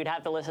 3-0, and then you'd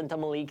have to listen to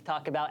Malik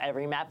talk about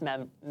every map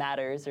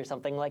matters or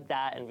something like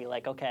that, and be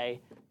like, okay,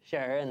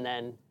 sure, and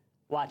then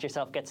watch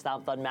yourself get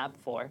stomped on map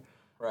 4.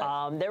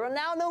 Right. There will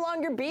now no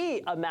longer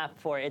be a map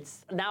 4.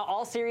 It's now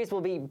all series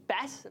will be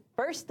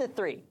first to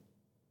 3,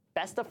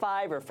 best of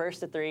 5 or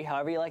first to 3,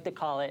 however you like to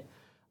call it.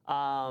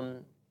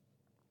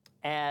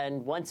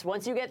 And once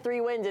you get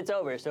 3 wins, it's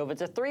over. So if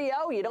it's a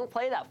 3-0, you don't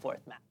play that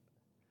 4th map.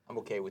 I'm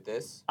okay with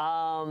this.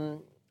 For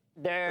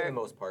the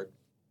most part.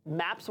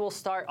 Maps will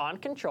start on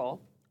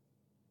control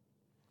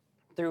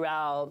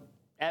throughout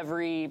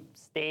every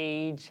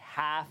stage,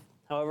 half,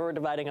 however we're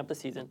dividing up the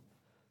season.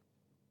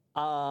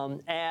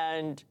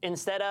 And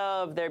instead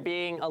of there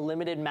being a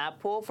limited map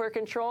pool for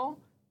control,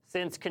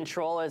 since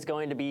control is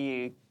going to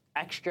be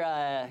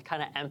extra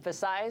kind of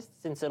emphasized,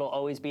 since it'll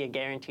always be a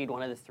guaranteed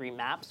one of the 3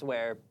 maps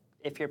where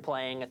if you're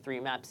playing a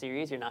 3-map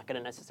series, you're not going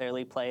to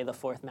necessarily play the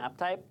 4th map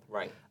type.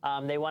 Right.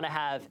 They want to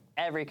have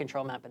every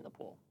control map in the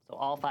pool. So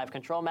all 5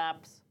 control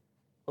maps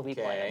will be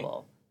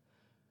playable.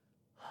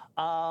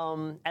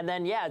 And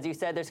then, yeah, as you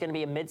said, there's going to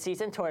be a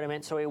mid-season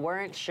tournament, so we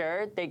weren't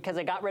sure, because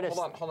they got rid of...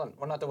 Hold on.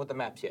 We're not done with the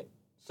maps yet.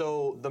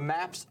 So the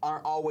maps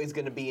aren't always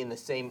going to be in the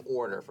same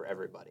order for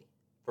everybody,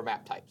 for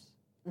map types?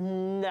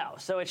 No.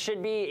 So it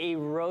should be a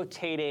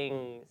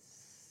rotating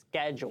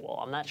schedule.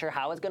 I'm not sure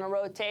how it's going to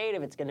rotate,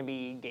 if it's going to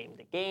be game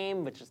to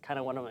game, which is kind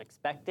of what I'm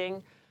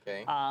expecting,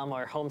 okay.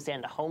 Or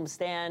homestand to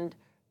homestand.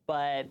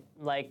 But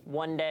like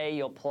one day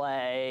you'll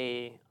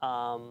play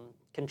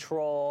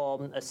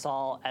Control,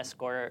 Assault,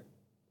 Escort,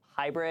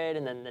 Hybrid,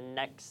 and then the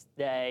next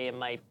day it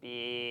might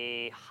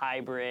be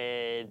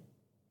Hybrid,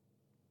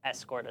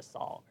 Escort,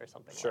 Assault, or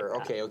something like that. Sure,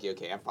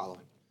 okay, I'm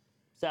following.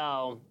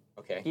 So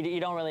okay. you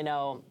don't really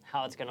know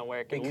how it's going to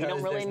work. Because we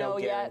don't really there's know no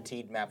yet.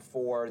 guaranteed map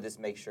 4, this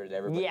makes sure that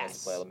everybody has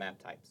to play all the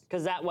map types.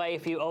 Because that way,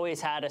 if you always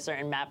had a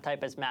certain map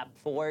type as map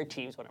 4,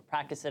 teams wouldn't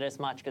practice it as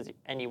much,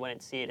 and you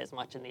wouldn't see it as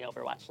much in the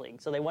Overwatch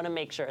League. So they want to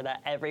make sure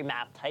that every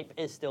map type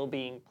is still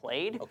being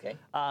played, okay.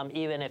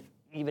 even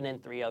in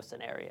 3-0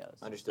 scenarios.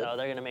 Understood. So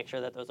they're going to make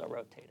sure that those are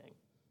rotating.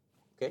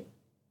 Okay.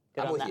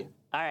 Good I'm with that. you.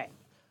 All right.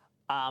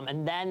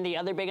 And then the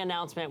other big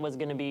announcement was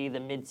going to be the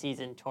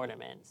mid-season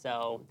tournament.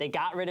 So they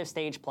got rid of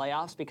stage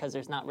playoffs because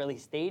there's not really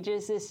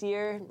stages this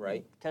year.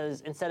 Right.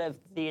 Because instead of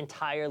the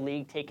entire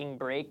league taking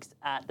breaks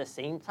at the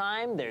same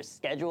time, there's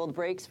scheduled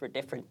breaks for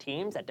different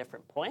teams at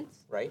different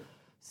points. Right.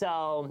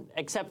 So,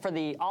 except for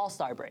the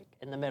All-Star break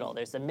in the middle.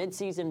 There's the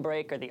mid-season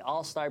break or the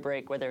All-Star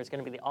break where there's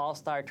going to be the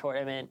All-Star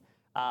tournament.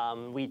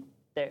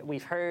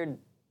 We've heard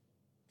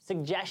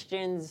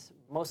suggestions,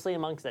 mostly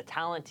amongst the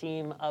talent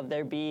team, of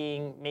there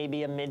being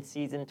maybe a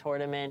mid-season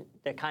tournament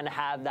to kind of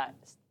have that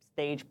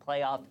stage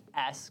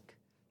playoff-esque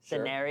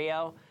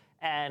scenario,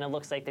 and it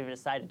looks like they've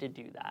decided to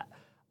do that.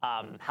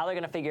 How they're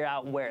going to figure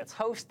out where it's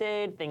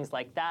hosted, things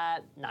like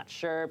that, not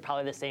sure.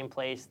 Probably the same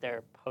place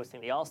they're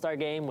hosting the All-Star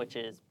game, which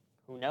is,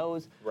 who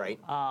knows? Right.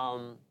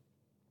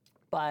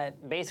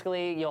 But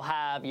basically, you'll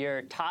have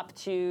your top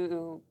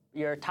team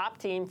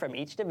from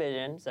each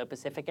division, so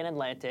Pacific and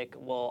Atlantic,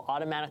 will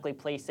automatically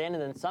place in,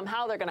 and then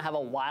somehow they're going to have a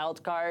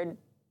wild card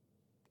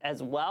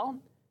as well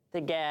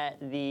to get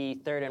the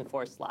 3rd and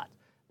 4th slots.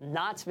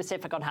 Not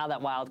specific on how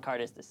that wild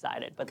card is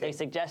decided, but they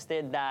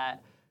suggested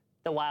that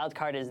the wild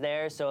card is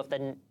there, so if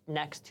the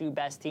next 2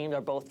 best teams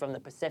are both from the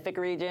Pacific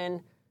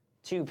region,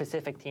 2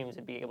 Pacific teams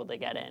would be able to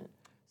get in.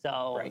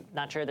 So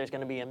not sure there's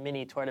going to be a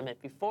mini tournament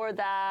before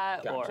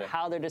that or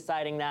how they're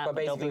deciding that, but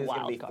there'll be wild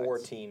cards. Basically, there's going to be 4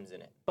 teams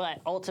in it.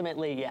 But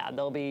ultimately, yeah,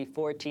 there'll be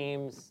 4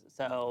 teams,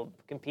 so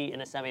compete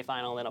in a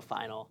semifinal and a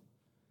final,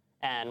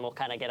 and we'll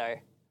kind of get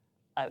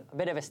a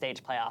bit of a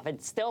stage playoff.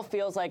 It still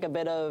feels like a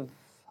bit of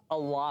a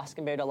loss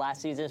compared to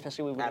last season,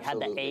 especially when we had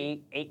the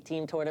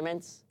 8-team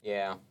tournaments.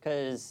 Yeah.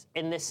 Because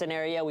in this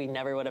scenario, we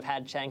never would have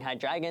had Shanghai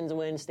Dragons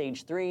win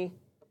stage 3.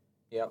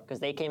 Yep.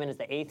 Because they came in as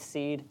the 8th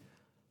seed.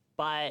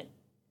 But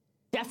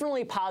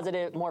definitely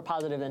positive, more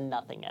positive than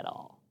nothing at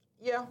all.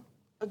 Yeah,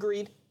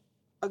 agreed.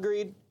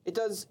 It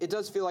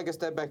does feel like a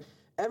step back.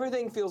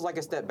 Everything feels like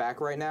a step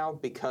back right now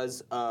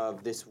because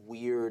of this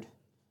weird,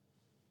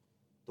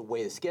 the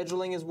way the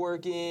scheduling is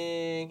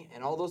working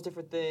and all those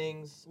different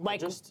things.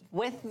 Like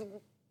with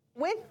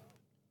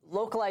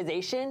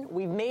localization,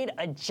 we've made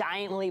a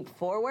giant leap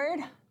forward,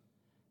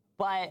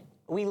 but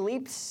we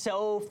leaped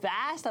so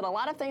fast that a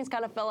lot of things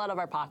kind of fell out of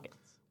our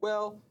pockets.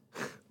 Well,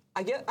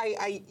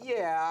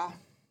 yeah.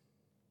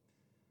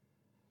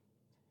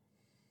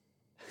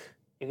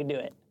 You can do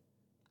it.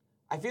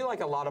 I feel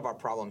like a lot of our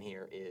problem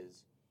here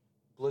is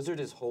Blizzard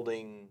is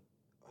holding,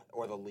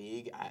 or the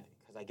league,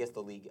 because I guess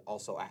the league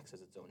also acts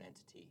as its own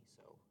entity,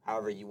 so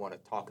however you want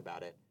to talk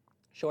about it.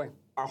 Sure.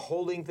 Are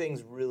holding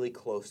things really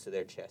close to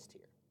their chest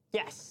here.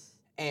 Yes.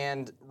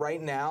 And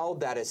right now,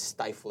 that is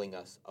stifling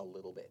us a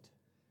little bit.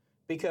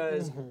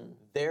 Because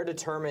they're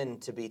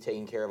determined to be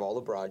taking care of all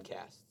the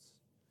broadcasts,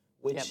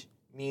 which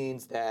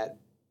means that,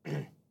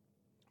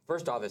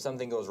 first off, if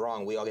something goes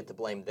wrong, we all get to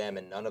blame them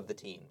and none of the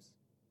teams.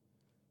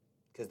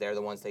 Because they're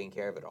the ones taking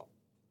care of it all.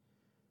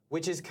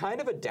 Which is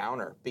kind of a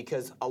downer,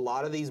 because a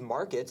lot of these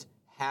markets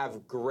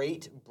have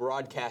great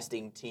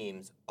broadcasting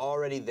teams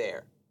already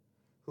there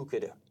who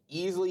could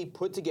easily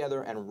put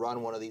together and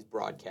run one of these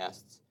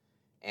broadcasts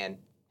and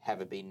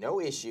have it be no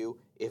issue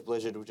if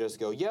Blizzard would just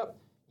go, yep,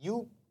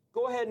 you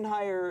go ahead and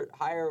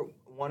hire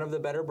one of the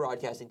better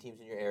broadcasting teams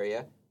in your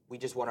area. We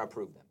just want to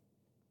approve them.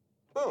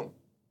 Boom.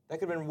 That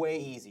could have been way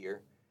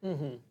easier,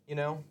 you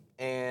know?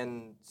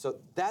 And so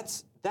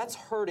that's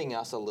hurting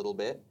us a little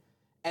bit.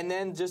 And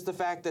then just the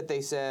fact that they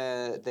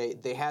said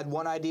they had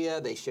one idea,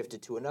 they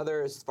shifted to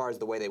another as far as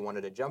the way they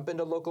wanted to jump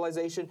into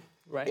localization.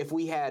 Right. If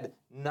we had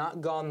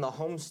not gone the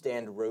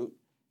homestand route,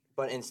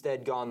 but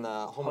instead gone the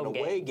home and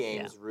away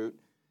games route,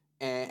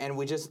 and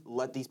we just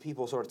let these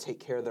people sort of take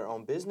care of their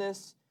own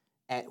business,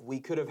 and we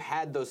could have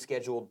had those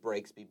scheduled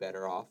breaks be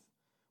better off.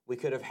 We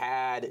could have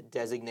had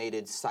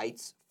designated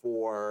sites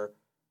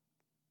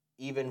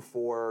even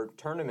for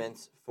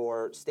tournaments,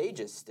 for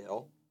stages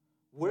still.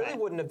 Really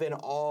wouldn't have been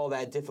all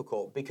that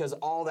difficult, because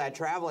all that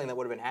traveling that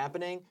would have been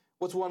happening,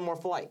 what's one more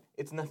flight?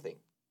 It's nothing.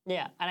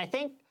 Yeah, and I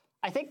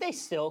think they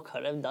still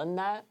could have done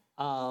that,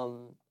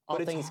 all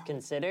things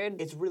considered.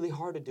 It's really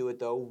hard to do it,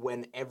 though,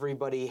 when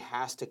everybody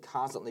has to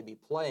constantly be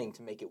playing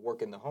to make it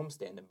work in the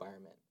homestand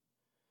environment.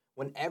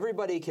 When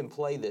everybody can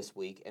play this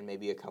week, and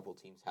maybe a couple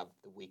teams have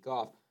the week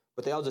off,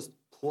 but they all just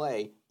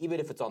play, even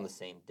if it's on the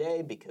same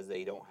day, because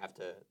they don't have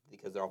to,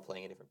 because they're all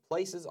playing in different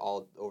places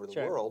all over the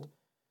world.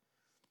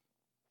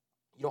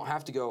 You don't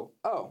have to go,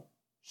 oh,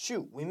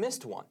 shoot, we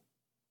missed one.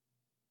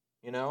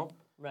 You know?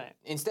 Right.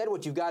 Instead,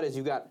 what you've got is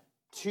you've got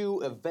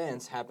 2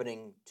 events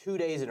happening 2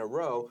 days in a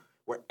row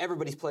where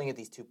everybody's playing at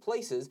these 2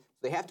 places. So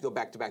they have to go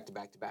back to back to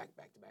back to back,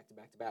 back to back to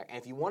back to back. And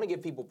if you want to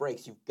give people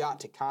breaks, you've got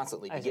to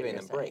constantly be giving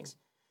them breaks.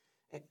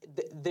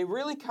 They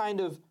really kind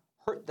of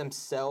hurt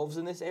themselves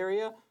in this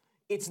area.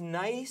 It's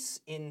nice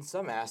in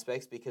some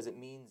aspects because it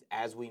means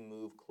as we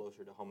move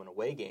closer to home and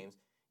away games,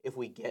 if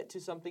we get to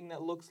something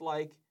that looks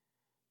like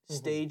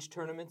stage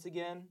tournaments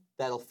again,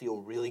 that'll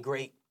feel really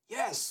great.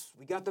 Yes,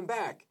 we got them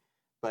back.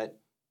 But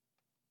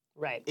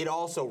it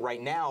also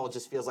right now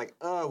just feels like,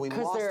 we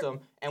lost them,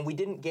 and we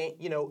didn't gain,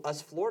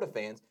 us Florida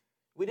fans,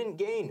 we didn't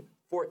gain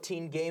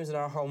 14 games in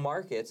our home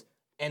markets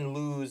and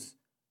lose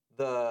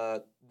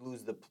the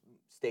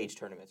stage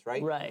tournaments,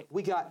 right? Right.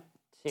 We got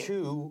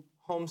 2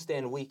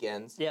 homestand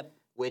weekends,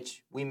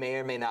 which we may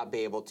or may not be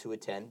able to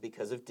attend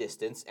because of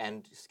distance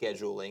and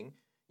scheduling.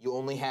 You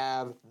only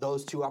have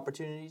those 2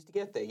 opportunities to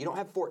get there. You don't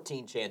have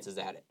 14 chances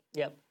at it.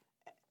 Yep.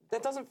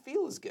 That doesn't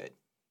feel as good.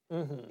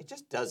 It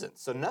just doesn't.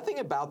 So nothing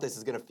about this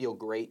is going to feel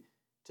great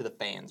to the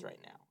fans right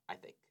now, I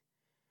think.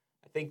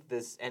 I think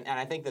this, and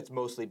I think that's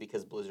mostly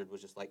because Blizzard was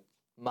just like,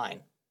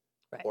 mine,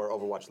 or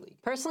Overwatch League.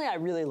 Personally, I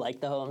really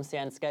like the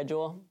homestand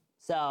schedule.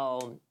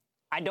 So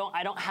I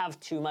don't have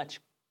too much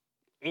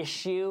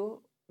issue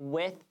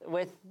with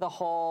the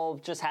whole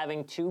just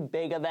having 2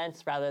 big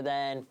events rather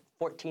than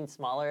 14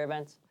 smaller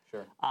events.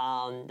 Sure.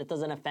 That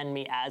doesn't offend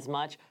me as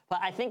much. But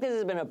I think this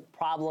has been a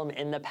problem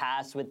in the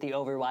past with the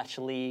Overwatch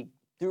League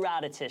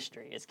throughout its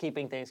history, is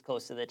keeping things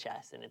close to the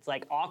chest. And it's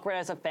like awkward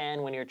as a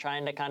fan when you're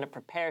trying to kind of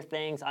prepare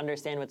things,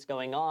 understand what's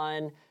going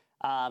on.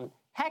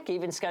 Heck,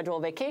 even schedule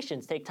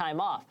vacations, take time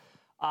off.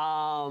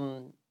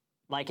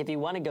 Like if you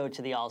want to go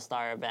to the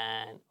All-Star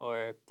event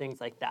or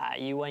things like that,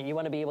 you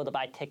want to be able to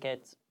buy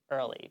tickets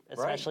early.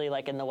 Especially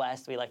like in the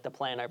West, we like to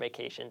plan our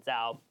vacations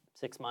out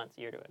 6 months,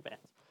 year to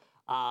advance.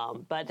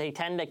 But they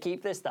tend to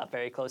keep this stuff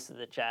very close to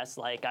the chest.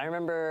 Like I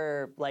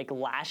remember, like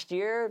last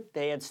year,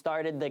 they had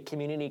started the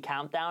community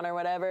countdown or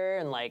whatever,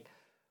 and like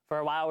for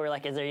a while we were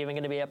like, is there even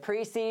going to be a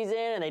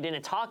preseason? And they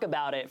didn't talk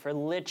about it for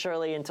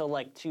literally until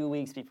like 2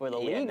 weeks before the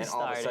league and then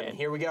started. all of a sudden,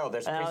 here we go.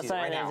 There's a preseason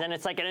right now. And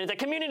it's like, it's a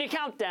community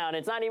countdown.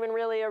 It's not even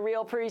really a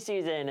real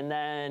preseason. And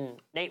then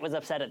Nate was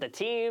upset at the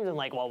teams and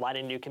like, well, why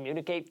didn't you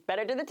communicate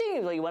better to the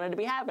teams? Well, you wanted to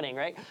be happening,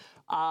 right?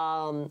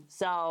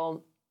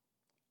 So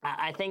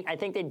I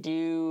think they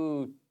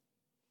do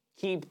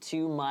keep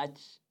too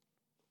much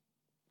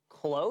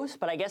close,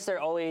 but I guess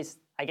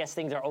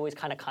things are always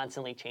kind of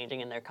constantly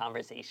changing in their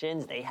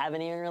conversations. They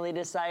haven't even really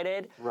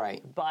decided.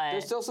 Right. But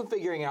there's still some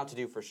figuring out to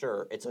do for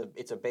sure. It's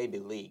a baby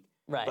league.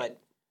 Right. But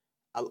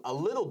a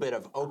little bit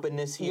of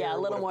openness here. Yeah, a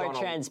little more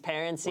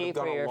transparency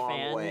for your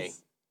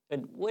fans. It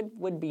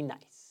would be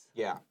nice.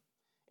 Yeah.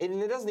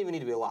 And it doesn't even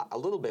need to be a lot. A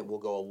little bit will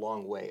go a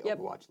long way,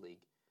 Overwatch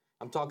League.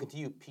 I'm talking to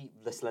you, Pete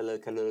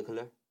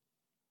Vleslelekele.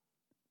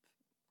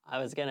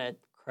 I was going to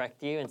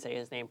correct you and say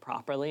his name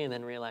properly and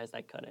then realized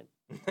I couldn't.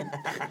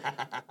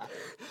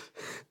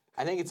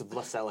 I think it's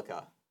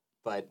Vlaselica,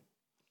 but...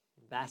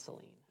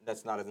 Vaseline.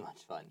 That's not as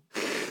much fun.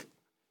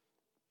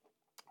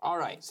 All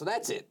right, so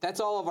that's it. That's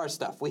all of our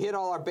stuff. We hit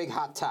all our big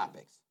hot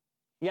topics.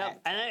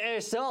 Yep, and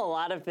there's still a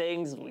lot of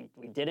things we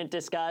didn't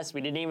discuss.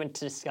 We didn't even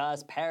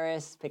discuss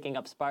Paris picking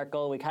up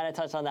Sparkle. We kind of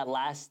touched on that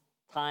last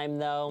time,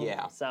 though.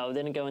 Yeah. So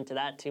didn't go into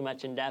that too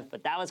much in depth,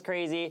 but that was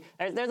crazy.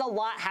 There's a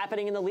lot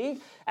happening in the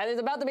league, and there's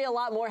about to be a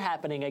lot more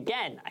happening.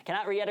 Again, I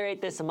cannot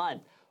reiterate this a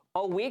month.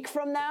 A week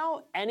from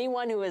now,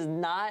 anyone who has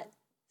not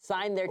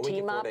signed their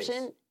team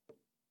option... Days.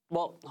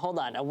 Well, hold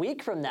on. A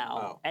week from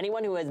now,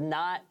 anyone who has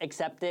not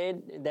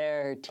accepted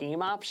their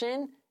team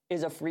option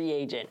is a free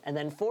agent. And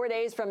then 4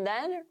 days from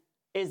then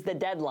is the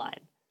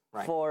deadline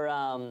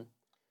for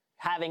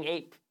having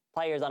 8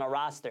 players on a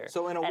roster.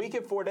 So in a week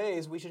and 4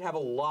 days, we should have a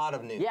lot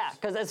of news. Yeah,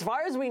 because as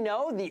far as we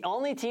know, the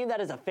only team that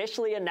has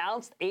officially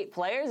announced 8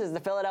 players is the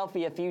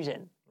Philadelphia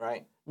Fusion.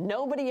 Right.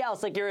 Nobody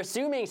else. Like, you're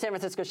assuming San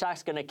Francisco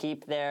Shock's going to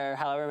keep their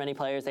however many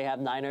players they have,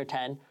 9 or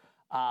 10.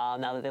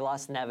 Now that they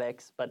lost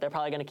Nevix, but they're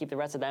probably going to keep the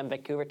rest of them.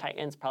 Vancouver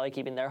Titans probably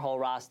keeping their whole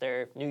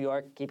roster. New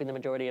York keeping the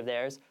majority of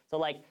theirs. So,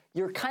 like,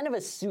 you're kind of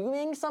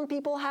assuming some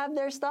people have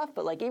their stuff,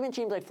 but, like, even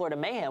teams like Florida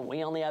Mayhem,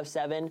 we only have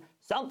 7.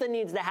 Something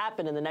needs to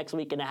happen in the next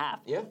week and a half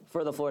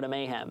for the Florida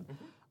Mayhem.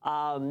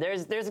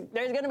 There's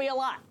going to be a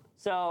lot.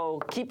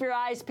 So keep your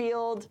eyes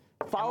peeled.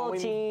 Follow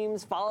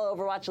teams. Follow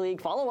Overwatch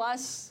League. Follow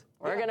us.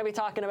 We're going to be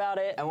talking about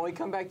it. And when we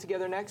come back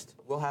together next,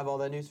 we'll have all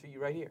that news for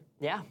you right here.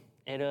 Yeah.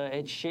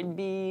 It should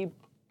be...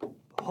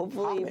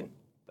 Hopefully,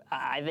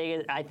 I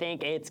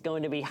think it's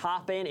going to be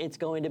hopping. It's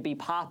going to be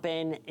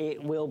popping.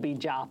 It will be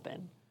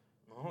jopping.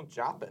 Oh,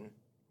 jopping.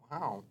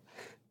 Wow.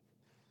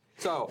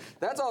 So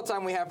that's all the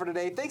time we have for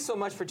today. Thanks so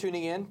much for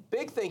tuning in.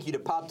 Big thank you to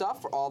Popped Off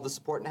for all the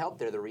support and help.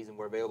 They're the reason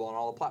we're available on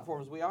all the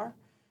platforms we are.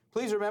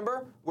 Please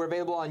remember, we're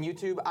available on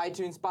YouTube,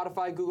 iTunes,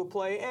 Spotify, Google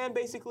Play, and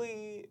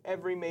basically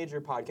every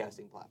major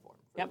podcasting platform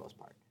for the most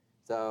part.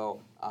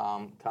 So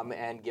come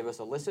and give us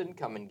a listen.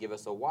 Come and give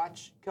us a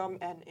watch. Come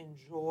and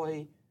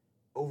enjoy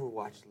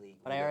Overwatch League.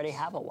 But I already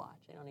have a watch.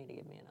 You don't need to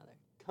give me another.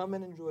 Come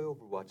and enjoy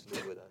Overwatch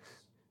League with us.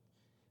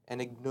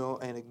 And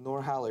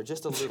ignore Howler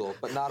just a little,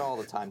 but not all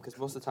the time, because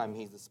most of the time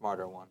he's the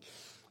smarter one.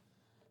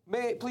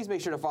 Please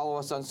make sure to follow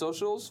us on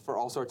socials for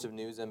all sorts of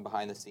news and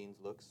behind-the-scenes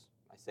looks.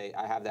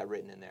 I have that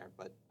written in there,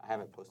 but I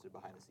haven't posted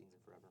behind the scenes in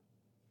forever.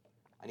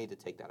 I need to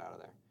take that out of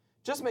there.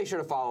 Just make sure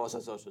to follow us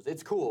on socials.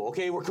 It's cool,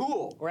 okay? We're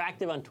cool. We're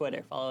active on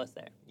Twitter. Follow us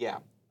there. Yeah.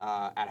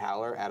 At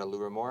Howler, at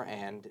Alluramore,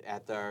 and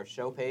at our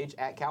show page,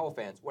 at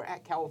Cowafans. We're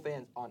at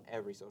Cowafans on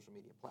every social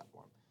media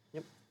platform.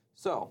 Yep.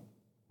 So,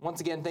 once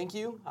again, thank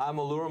you. I'm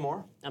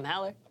Alluramore. I'm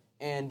Howler.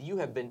 And you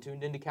have been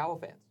tuned into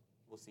Cowafans.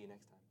 We'll see you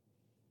next time.